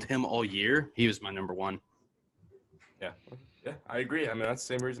around him all year, he was my number 1. Yeah, I agree. I mean, that's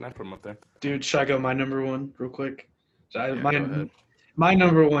the same reason I put him up there. Dude, should I go my number 1 real quick? My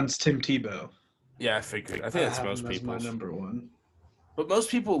number 1's Tim Tebow. Yeah, I figured. I think that's most people. My number 1. But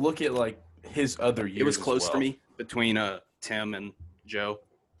most people look at like his other years. It was close for me between Tim and Joe.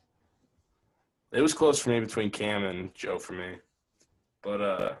 It was close for me between Cam and Joe for me.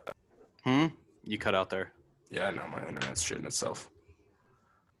 But you cut out there. Yeah, I know my internet's shitting itself.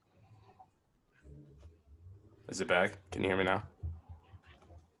 Is it back? Can you hear me now?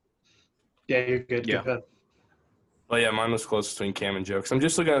 Yeah, you're good. Yeah. Good. Well, yeah, mine was close between Cam and Joe. Because I'm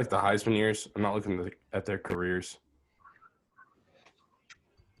just looking at like the Heisman years. I'm not looking at their careers.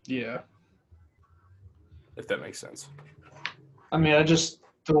 Yeah. If that makes sense. I mean,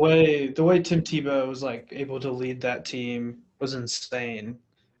 the way Tim Tebow was like able to lead that team was insane.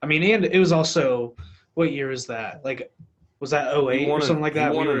 I mean, and it was also, what year is that? Like, was that 08 or something like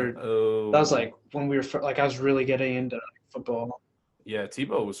that? That was like when we were like I was really getting into football. Yeah,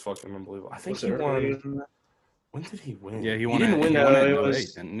 Tebow was fucking unbelievable. I think he won. When did he win? Yeah, he won. He didn't win. It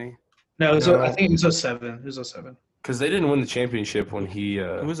was, didn't he? No, I think it was 07. It was 07. Because they didn't win the championship when he.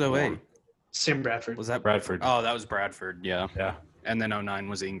 It was 08. Sam Bradford. Was that Bradford? Oh, that was Bradford. Yeah. Yeah. And then 09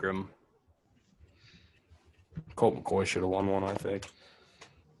 was Ingram. Colt McCoy should have won one, I think.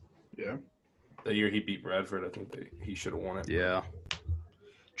 Yeah. The year he beat Bradford, I think he should have won it. Yeah.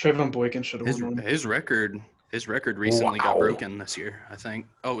 Trayvon Boykin should have won one. His record recently got broken this year, I think.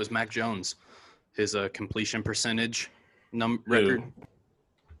 Oh, it was Mac Jones. His completion percentage record.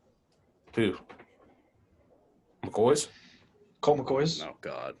 Who? McCoy's? Colt McCoy's? Oh,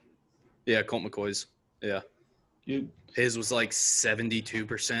 God. Yeah, Colt McCoy's. Yeah. His was like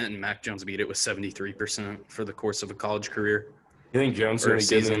 72%, and Mac Jones beat it with 73% for the course of a college career. You think Jones is going to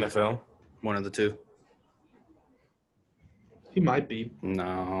get in the NFL? One of the two. He might be.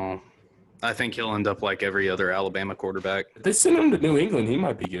 No. I think he'll end up like every other Alabama quarterback. If they send him to New England, he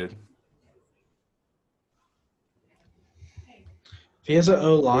might be good. If he has an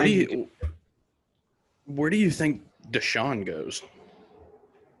O-line. Where do you think Deshaun goes?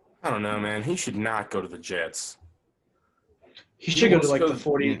 I don't know, man. He should not go to the Jets. He should go to like the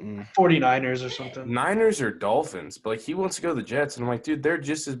 49ers or something. Niners or Dolphins. But like he wants to go to the Jets. And I'm like, dude, they're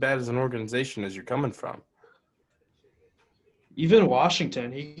just as bad as an organization as you're coming from. Even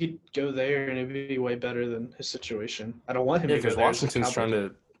Washington, he could go there and it'd be way better than his situation. I don't want him to go there. Yeah,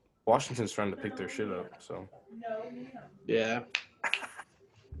 because Washington's trying to pick their shit up. So. Yeah.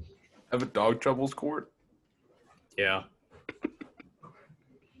 Have a dog troubles court? Yeah.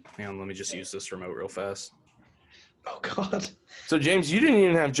 Hang on, let me just use this remote real fast. Oh, God. So, James, you didn't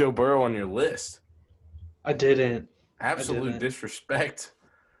even have Joe Burrow on your list. I didn't. Absolute disrespect.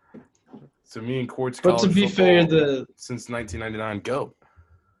 So, me and Court's college football. But to be fair, since 1999, go.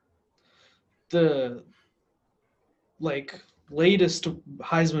 The, latest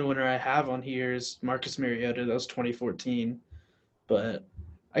Heisman winner I have on here is Marcus Mariota. That was 2014. But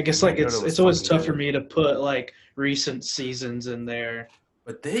I guess, it's always tough for me to put, recent seasons in there.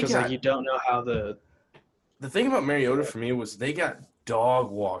 But they got – you don't know how the thing about Mariota for me was they got dog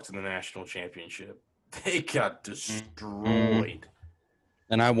walked in the national championship. They got destroyed.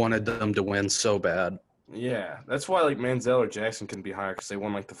 And I wanted them to win so bad. Yeah. That's why, Manziel or Jackson can be higher because they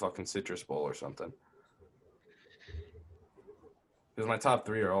won, the fucking Citrus Bowl or something. Because my top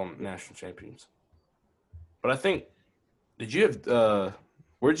 3 are all national champions. But I think – did you have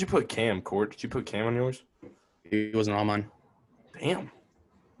Where did you put Cam, Court? Did you put Cam on yours? He wasn't on mine. Damn.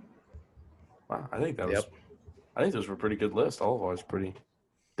 Wow, I think those were pretty good lists. All of ours pretty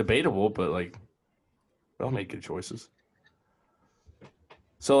debatable, but like they all made good choices.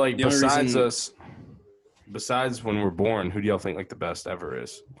 So like besides when we're born, who do y'all think like the best ever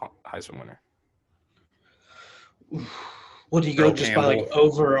is Heisman winner? What do you go just by like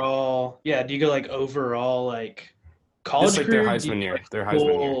overall? Yeah, do you go like overall like college just like career? Their Heisman year. Their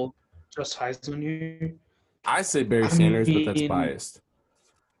Heisman year. Just Heisman year. I say Barry Sanders, but that's biased.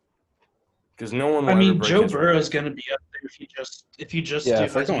 Because no one will ever break Joe Burrow is going to be up there if you just do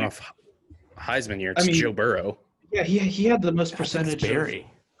if we're going off Heisman year, it's Joe Burrow. Yeah, he had the most percentage of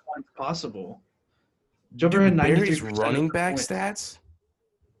points possible. Joe Burrow had 93%. Barry's running back stats?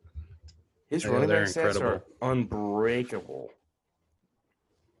 His running back stats are unbreakable.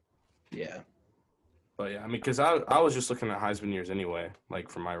 Yeah. But yeah, I mean, because I was just looking at Heisman years anyway, like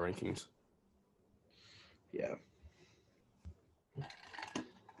for my rankings. Yeah.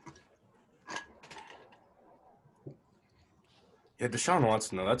 Yeah, Deshaun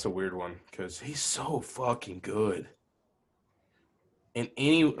Watson, though, that's a weird one because he's so fucking good. And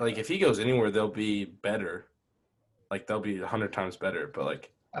if he goes anywhere, they'll be better. Like, they'll be 100 times better. But,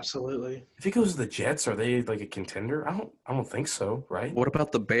 like, absolutely. If he goes to the Jets, are they, like, a contender? I don't think so, right? What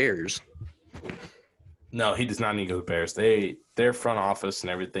about the Bears? No, he does not need to go to the Bears. Their front office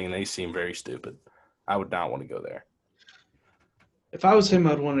and everything, they seem very stupid. I would not want to go there. If I was him,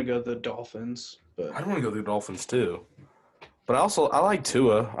 I'd want to go to the Dolphins. But I'd want to go to the Dolphins, too. But I like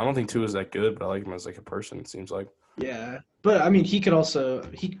Tua. I don't think Tua's that good, but I like him as like a person, it seems like. Yeah. But I mean he could also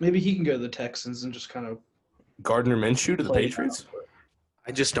maybe he can go to the Texans and just kind of Gardner Minshew to the Patriots?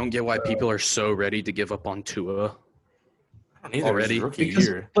 I just don't get why people are so ready to give up on Tua already. But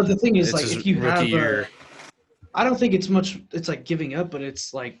the thing is, like, if you have I don't think it's like giving up, but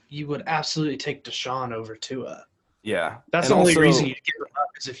it's like you would absolutely take Deshaun over Tua. Yeah. That's the only reason you'd give him up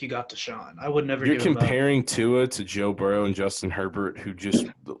is if you got Deshaun. I would never give him up. You're comparing Tua to Joe Burrow and Justin Herbert, who just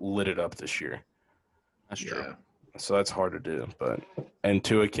lit it up this year. That's true. Yeah. So that's hard to do. And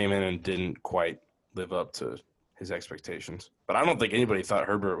Tua came in and didn't quite live up to his expectations. But I don't think anybody thought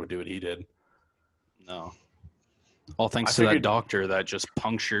Herbert would do what he did. No. All thanks to that doctor that just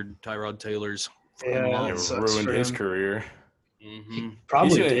punctured Tyrod Taylor's ruined his career. Mm-hmm. He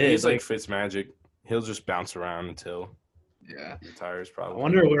probably did. He's like Fitzmagic. He'll just bounce around until he retires, probably. I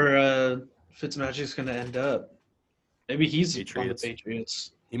wonder where Fitzmagic's going to end up. Maybe he's on the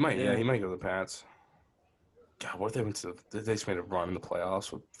Patriots. He might, he might go to the Pats. God, what if they just made a run in the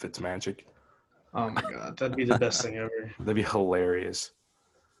playoffs with Fitzmagic? Oh, my God. That'd be the best thing ever. That'd be hilarious.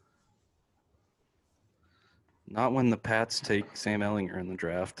 Not when the Pats take Sam Ehlinger in the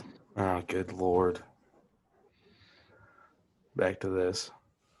draft. Oh, good Lord. Back to this.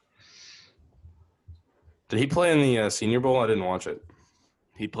 Did he play in the Senior Bowl? I didn't watch it.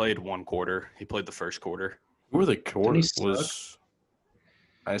 He played one quarter. He played the first quarter. Who were the quarters?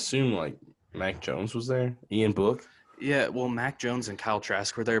 I assume, like, Mac Jones was there? Ian Book? Yeah, well, Mac Jones and Kyle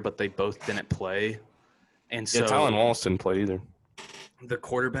Trask were there, but they both didn't play. And so Tylen Wallace didn't play either. The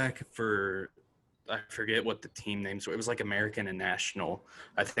quarterback for, I forget what the team names were. It was like American and National.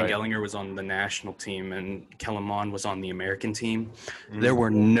 I think Ehlinger was on the national team and Kellen Mond was on the American team. Mm-hmm. There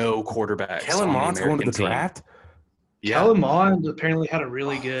were no quarterbacks. Kellen Mond's going to the draft? Yeah. Kellen Mond apparently had a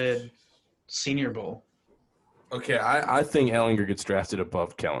really good Senior Bowl. Okay, I think Ehlinger gets drafted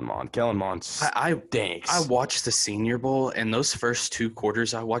above Kellen Mond. Kellen Mond stinks. I watched the Senior Bowl, and those first two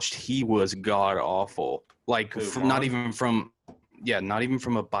quarters I watched, he was god-awful. Like, not even from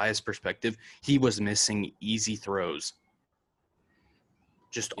a biased perspective. He was missing easy throws.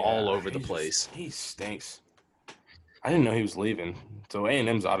 Just all over the place. He stinks. I didn't know he was leaving. So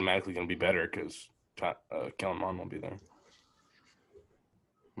A&M's automatically going to be better because Kellen Mond won't be there.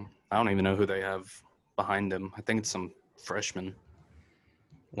 I don't even know who they have behind him. I think it's some freshman.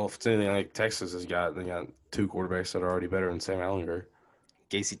 Well, if it's anything like Texas they got two quarterbacks that are already better than Sam Ehlinger.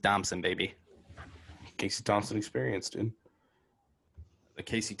 Casey Thompson, baby. Casey Thompson experience, dude. The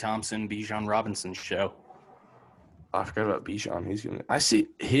Casey Thompson, Bijan Robinson show. I forgot about Bijan. I see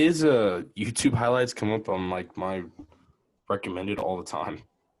his YouTube highlights come up on like my recommended all the time.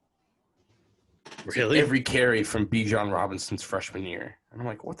 Really? Every carry from Bijan Robinson's freshman year. And I'm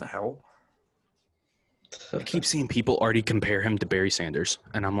like, what the hell? I keep seeing people already compare him to Barry Sanders.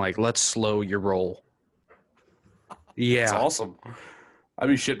 And I'm like, let's slow your roll. Yeah. That's awesome. I'd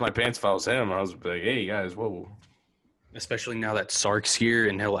be shitting my pants if I was him. I was like, hey, guys, whoa. Especially now that Sark's here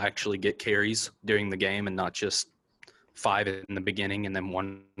and he'll actually get carries during the game and not just 5 in the beginning and then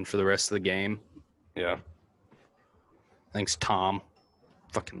 1 for the rest of the game. Yeah. Thanks, Tom.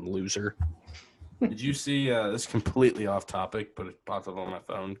 Fucking loser. Did you see, this is completely off topic, but it popped up on my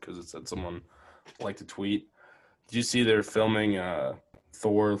phone because it said someone liked to tweet. Did you see they're filming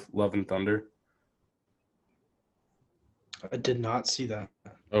Thor Love and Thunder? I did not see that.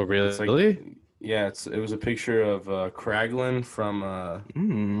 Oh, really? Yeah, it was a picture of Kraglin from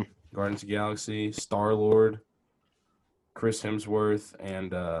Guardians of the Galaxy, Star-Lord, Chris Hemsworth,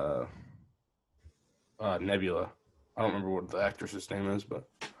 and Nebula. I don't remember what the actress's name is, but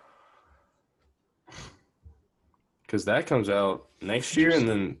because that comes out next year, and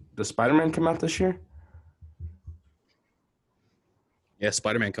then the Spider-Man come out this year. Yeah,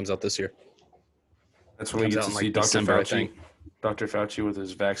 Spider-Man comes out this year. That's when we get to see Dr. Fauci. Dr. Fauci with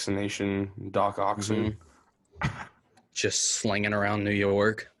his vaccination Doc Oxen. Just slinging around New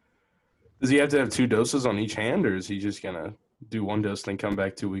York. Does he have to have 2 doses on each hand, or is he just going to do 1 dose, then come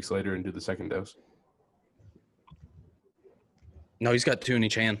back 2 weeks later and do the 2nd dose? No, he's got 2 in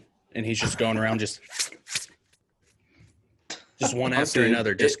each hand, and he's just going around just one after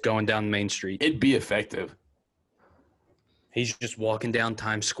another, just going down Main Street. It'd be effective. He's just walking down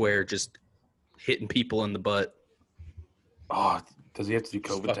Times Square, just hitting people in the butt. Oh, does he have to do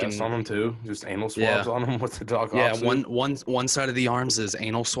COVID tests on him too? Just anal swabs on him with the Doc Oxen? Yeah, one side of the arms is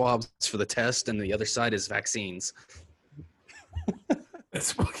anal swabs for the test, and the other side is vaccines.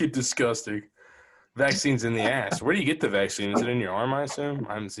 That's fucking disgusting. Vaccines in the ass. Where do you get the vaccine? Is it in your arm, I assume?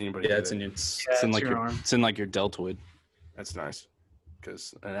 I haven't seen anybody. Yeah, it's in your arm. It's in like your deltoid. That's nice.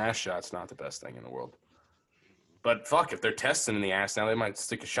 Because an ass shot's not the best thing in the world. But fuck, if they're testing in the ass now, they might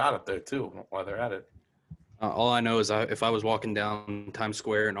stick a shot up there too while they're at it. All I know is if I was walking down Times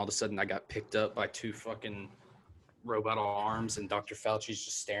Square and all of a sudden I got picked up by 2 fucking robot arms and Dr. Fauci's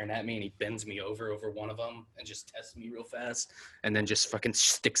just staring at me and he bends me over one of them and just tests me real fast and then just fucking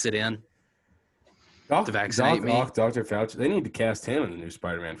sticks it in to vaccinate me. Dr. Fauci, they need to cast him in the new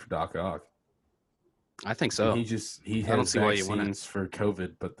Spider-Man for Doc Ock. I think so. And he has vaccines for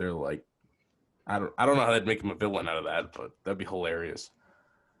COVID, but they're like, I don't know how they'd make him a villain out of that, but that'd be hilarious.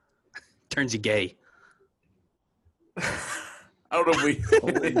 Turns you gay. I don't know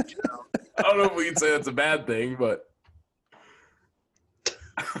if we can say that's a bad thing, but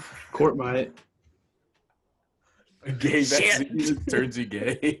court might. A gay vaccine turns you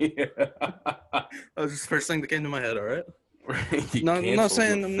gay. That was just the first thing that came to my head. All right. I'm not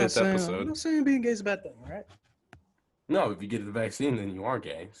saying being gay is a bad thing. All right. No, if you get the vaccine, then you are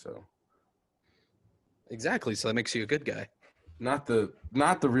gay. So. Exactly. So that makes you a good guy. Not the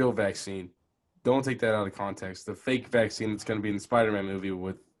real vaccine. Don't take that out of context. The fake vaccine that's going to be in the Spider-Man movie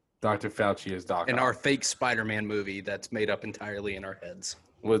with Dr. Fauci as Doc Ock. In our fake Spider-Man movie that's made up entirely in our heads.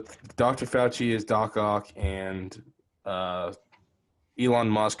 With Dr. Fauci as Doc Ock and Elon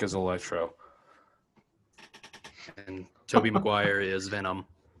Musk as Electro. And Tobey Maguire is Venom.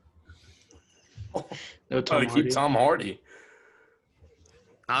 No, keep Tom Hardy.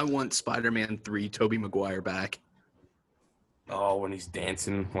 I want Spider-Man 3 Tobey Maguire back. Oh, when he's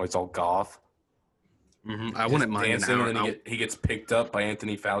dancing, when it's all goth. Mm-hmm. I wouldn't mind dancing, and then he gets picked up by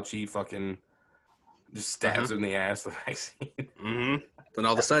Anthony Fauci, fucking just stabs him in the ass with the vaccine. Then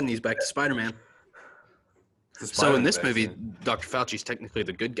all of a sudden, he's back to Spider-Man. So in this movie, Dr. Fauci's technically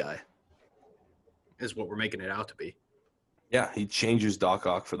the good guy, is what we're making it out to be. Yeah, he changes Doc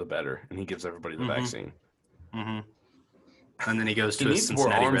Ock for the better, and he gives everybody the vaccine. And then he goes to a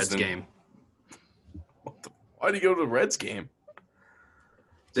Cincinnati Reds game. Why did he go to the Reds game?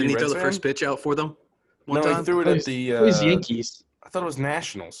 Didn't he throw the first pitch out for them? He threw it at the Yankees. I thought it was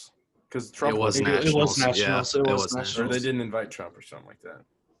Nationals because Trump. It was Nationals. Yeah, it was Nationals. Or they didn't invite Trump or something like that.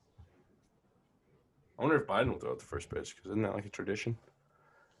 I wonder if Biden will throw out the first pitch because isn't that like a tradition?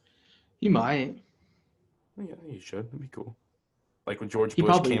 He might. Yeah, he should. That'd be cool. Like when George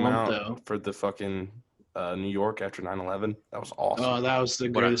Bush came out for the fucking New York after 9/11. That was awesome. Oh, that was the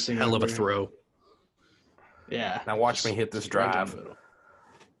greatest thing. Hell of a throw. Yeah. Now watch me hit this drive.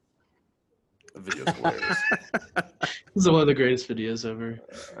 The video's hilarious. This is one of the greatest videos ever.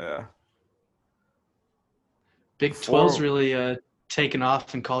 Yeah. Big 12's really taken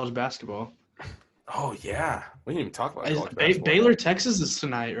off in college basketball. Oh, yeah. We didn't even talk about college basketball. Baylor, Texas is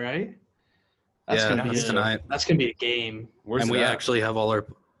tonight, right? That's tonight. That's going to be a game. We actually have all our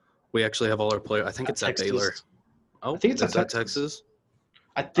players. I think it's at Baylor. Oh, I think it's at Texas.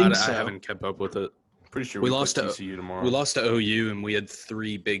 I think so. I haven't kept up with it. Pretty sure we lost to TCU tomorrow. We lost to OU, and we had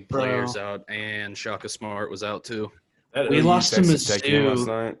 3 big players out, and Shaka Smart was out too. We lost to Mizzou last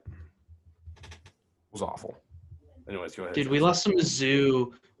night. It was awful. Anyways, go ahead. Dude, we lost to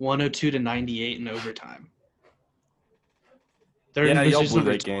Mizzou 102-98 in overtime. Y'all blew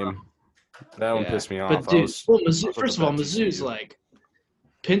that game. That one pissed me off. But dude, Mizzou, first of all, Mizzou's like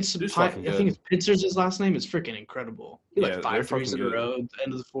I think it's Pincer's his last name. It's freaking incredible. He like 5 threes in a row at the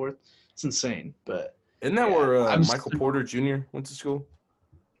end of the fourth. It's insane. But isn't that where Michael Porter Jr. went to school?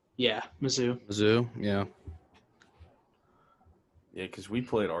 Yeah, Mizzou. Yeah. Yeah, because we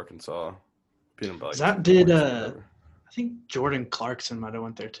played Arkansas. Beat them by like that did I think Jordan Clarkson might have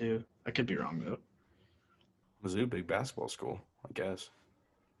went there too. I could be wrong though. Mizzou, big basketball school, I guess.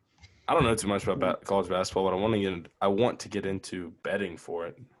 I don't know too much about college basketball, but I want to get into betting for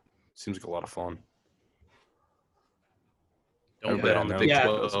it. Seems like a lot of fun. Don't bet on the Big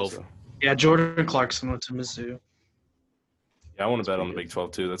 12. Yeah, Jordan Clarkson went to Mizzou. Yeah, I want to bet on the Big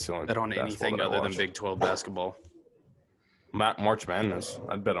 12 too. That's the only bet on anything other than Big 12 basketball. March Madness.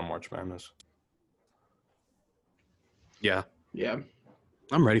 I'd bet on March Madness. Yeah. Yeah.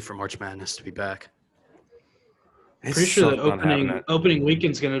 I'm ready for March Madness to be back. Pretty sure the opening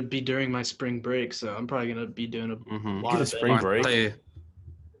weekend's going to be during my spring break, so I'm probably going to be doing a lot of spring break.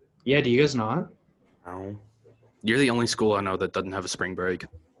 Yeah, do you guys not? No. You're the only school I know that doesn't have a spring break.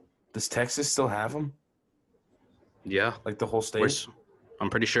 Does Texas still have them? Yeah. Like the whole state? I'm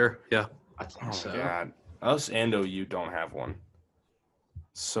pretty sure, yeah. I think so. God. Us and OU don't have one.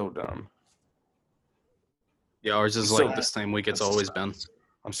 So dumb. Yeah, ours is like the same week it's always been.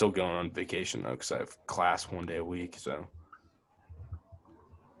 I'm still going on vacation, though, because I have class 1 day a week, so.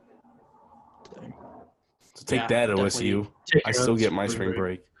 So take that, OSU. I still get my spring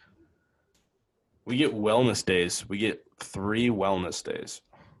break. We get wellness days. We get 3 wellness days.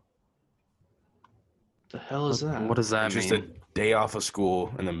 The hell is that? What does that mean? Just a day off of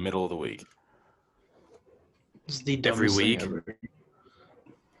school in the middle of the week. This is the every week?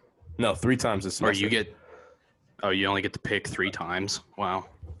 No, 3 times this semester. You only get to pick 3 times? Wow.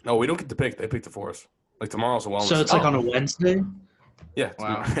 No, we don't get to pick. They pick it for us. Like tomorrow's a wellness day. So it's like on a Wednesday? Yeah.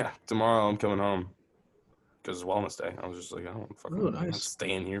 Wow. Yeah. Tomorrow I'm coming home because it's wellness day. I was just like, I'm not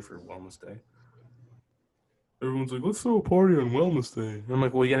staying here for wellness day. Everyone's like, let's throw a party on wellness day. And I'm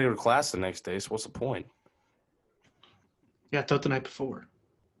like, well, you got to go to class the next day, so what's the point? Yeah, throw it the night before.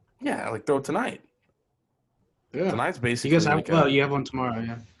 Yeah, like throw it tonight. Yeah. Tonight's basically you guys have, you have one tomorrow,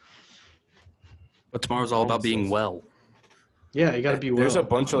 yeah. But tomorrow's all about being well. Yeah, you got to be well. There's a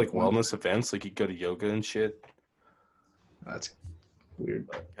bunch of like wellness events, like you go to yoga and shit. That's weird.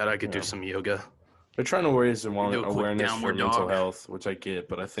 God, I could do some yoga. They're trying to raise awareness for mental health, which I get,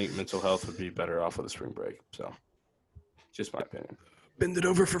 but I think mental health would be better off with a spring break. So, just my opinion. Bend it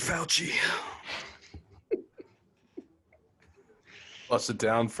over for Fauci. Bust it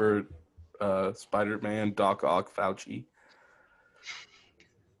down for Spider-Man, Doc Ock, Fauci.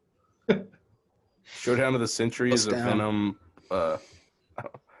 Showdown of the Century is a Venom.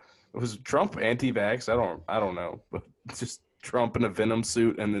 Was Trump anti-vax? I don't know, but just Trump in a Venom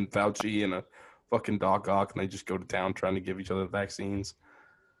suit and then Fauci in a fucking Doc Ock, and they just go to town trying to give each other vaccines.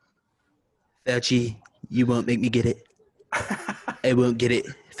 Fauci, you won't make me get it. I won't get it,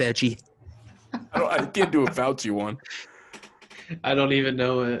 Fauci. I can't do a Fauci one. I don't even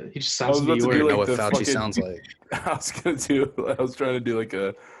know it. He just sounds I don't know what Fauci sounds like. I was trying to do like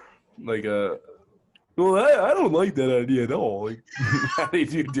a. Well, I don't like that idea at all. Like, how do you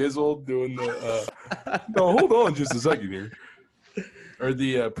do Dizzle doing the? No, hold on just a second here. Or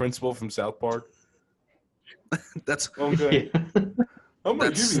the principal from South Park. That's okay. Yeah. I'm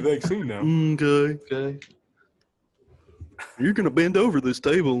gonna give you the vaccine now. Okay. You're gonna bend over this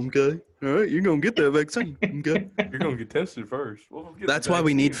table, okay? All right, you're gonna get that vaccine, okay? You're gonna get tested first. That's why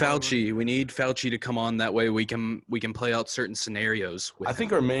we need Fauci. We need Fauci to come on. That way we can play out certain scenarios. I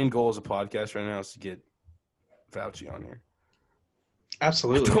think our main goal as a podcast right now is to get Fauci on here.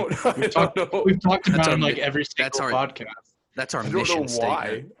 Absolutely. We've talked about him like every single podcast. That's our mission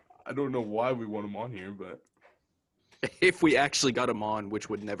statement. I don't know why we want him on here, but if we actually got him on, which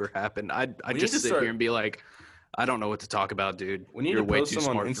would never happen, I'd just sit here and be like, I don't know what to talk about, dude. We need to post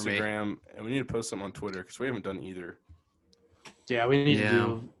them on Instagram, and we need to post them on Twitter because we haven't done either. Yeah, we need to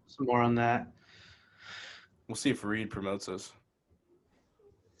do some more on that. We'll see if Reed promotes us.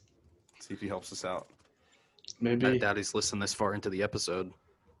 See if he helps us out. Maybe. I doubt he's listened this far into the episode.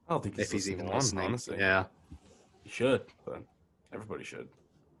 I don't think he's even listening. Honestly. Yeah. He should, but everybody should.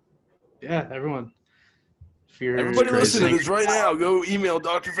 Yeah, everyone. Everybody listening to this right now, go email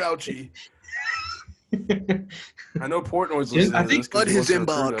Dr. Fauci. I know Portnoy's listening to this. I think flood his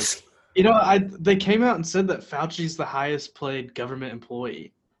inbox. You know, they came out and said that Fauci's the highest paid government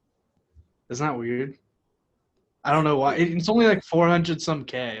employee. Isn't that weird? I don't know why. It's only like 400 some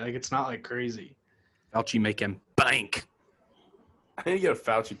K. Like, it's not like crazy. Fauci make him bank. I need to get a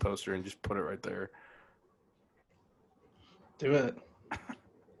Fauci poster and just put it right there. Do it.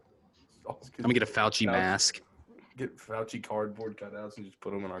 I'm gonna get a Fauci mask. get Fauci cardboard cutouts and just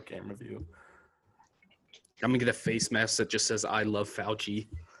put them in our camera view. I'm gonna get a face mask that just says "I love Fauci."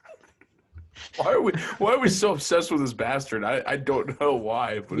 Why are we so obsessed with this bastard? I don't know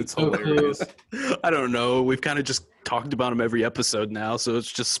why, but it's hilarious. I don't know. We've kind of just talked about him every episode now, so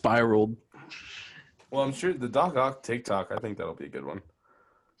it's just spiraled. Well, I'm sure the Doc Ock TikTok, I think that'll be a good one.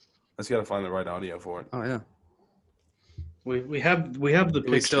 I just gotta find the right audio for it. Oh yeah. We have the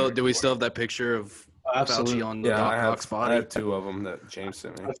picture. Do we still have that picture of Fauci on the Doc Ock's body? I have 2 of them that James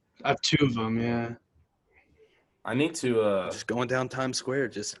sent me. I have 2 of them, yeah. I need to just going down Times Square,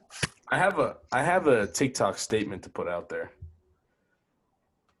 just I have a TikTok statement to put out there.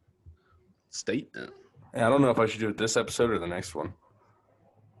 Statement. And I don't know if I should do it this episode or the next one.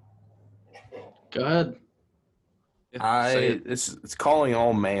 Go ahead. It's calling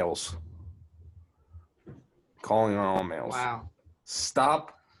all males. Calling on all males. Wow.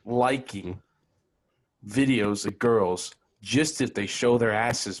 Stop liking videos of girls just if they show their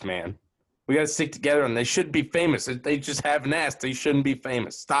asses, man. We got to stick together, and they shouldn't be famous. If they just have an ass, they shouldn't be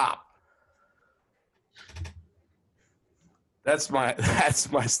famous. Stop. That's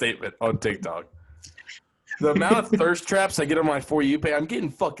my statement on TikTok. The amount of thirst traps I get on my For You page, I'm getting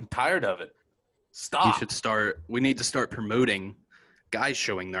fucking tired of it. Stop. We need to start promoting guys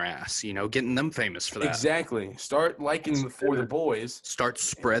showing their ass, getting them famous for that. Exactly. Start liking For the boys. Start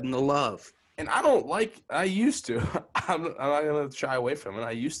spreading the love. And I used to. I'm not going to shy away from it.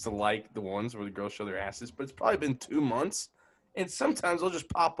 I used to like the ones where the girls show their asses, but it's probably been 2 months, and sometimes they'll just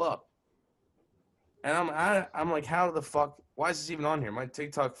pop up. And I'm like, how the fuck? Why is this even on here? My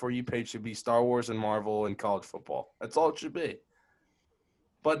TikTok For You page should be Star Wars and Marvel and college football. That's all it should be.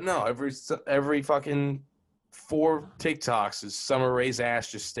 But no, every fucking 4 TikToks is Summer Rae's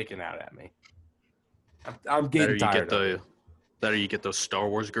ass just sticking out at me. I'm getting tired of it. That or you get those Star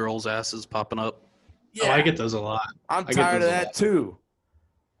Wars girls' asses popping up. Yeah. Oh, I get those a lot. I'm tired of that too.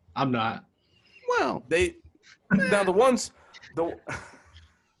 I'm not. Well, now the ones where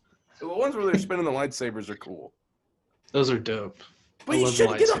they're spinning the lightsabers are cool. Those are dope. But you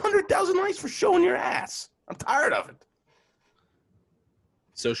shouldn't get 100,000 likes for showing your ass. I'm tired of it.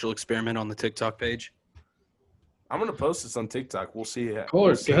 Social experiment on the TikTok page. I'm gonna post this on TikTok. We'll see. Of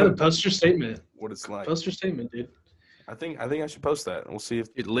course, go ahead. Post your statement. What it's like. Post your statement, dude. I think I should post that. We'll see if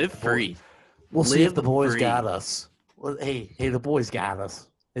it live free. We'll see if the boys got us. Well, hey, the boys got us.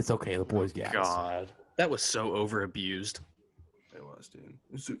 It's okay. The boys got us. God, that was so over abused. It was, dude.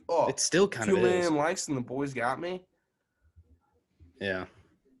 It's still kind of 2 million likes and the boys got me. Yeah.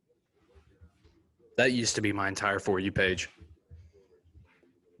 That used to be my entire For You page.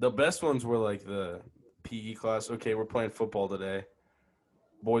 The best ones were like the PE class. Okay, we're playing football today.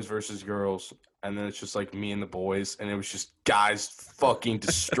 Boys versus girls. And then it's just like me and the boys. And it was just guys fucking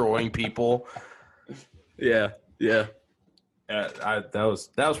destroying people. Yeah. That was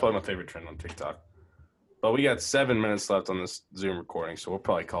probably my favorite trend on TikTok. But we got 7 minutes left on this Zoom recording, so we'll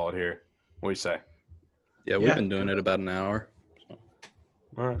probably call it here. What do you say? Yeah, we've been doing it about an hour. So.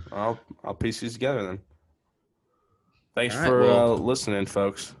 All right. I'll piece these together then. Thanks for listening,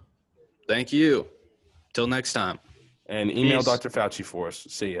 folks. Thank you. Till next time. And email Dr. Fauci for us.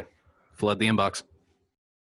 See ya. Flood the inbox.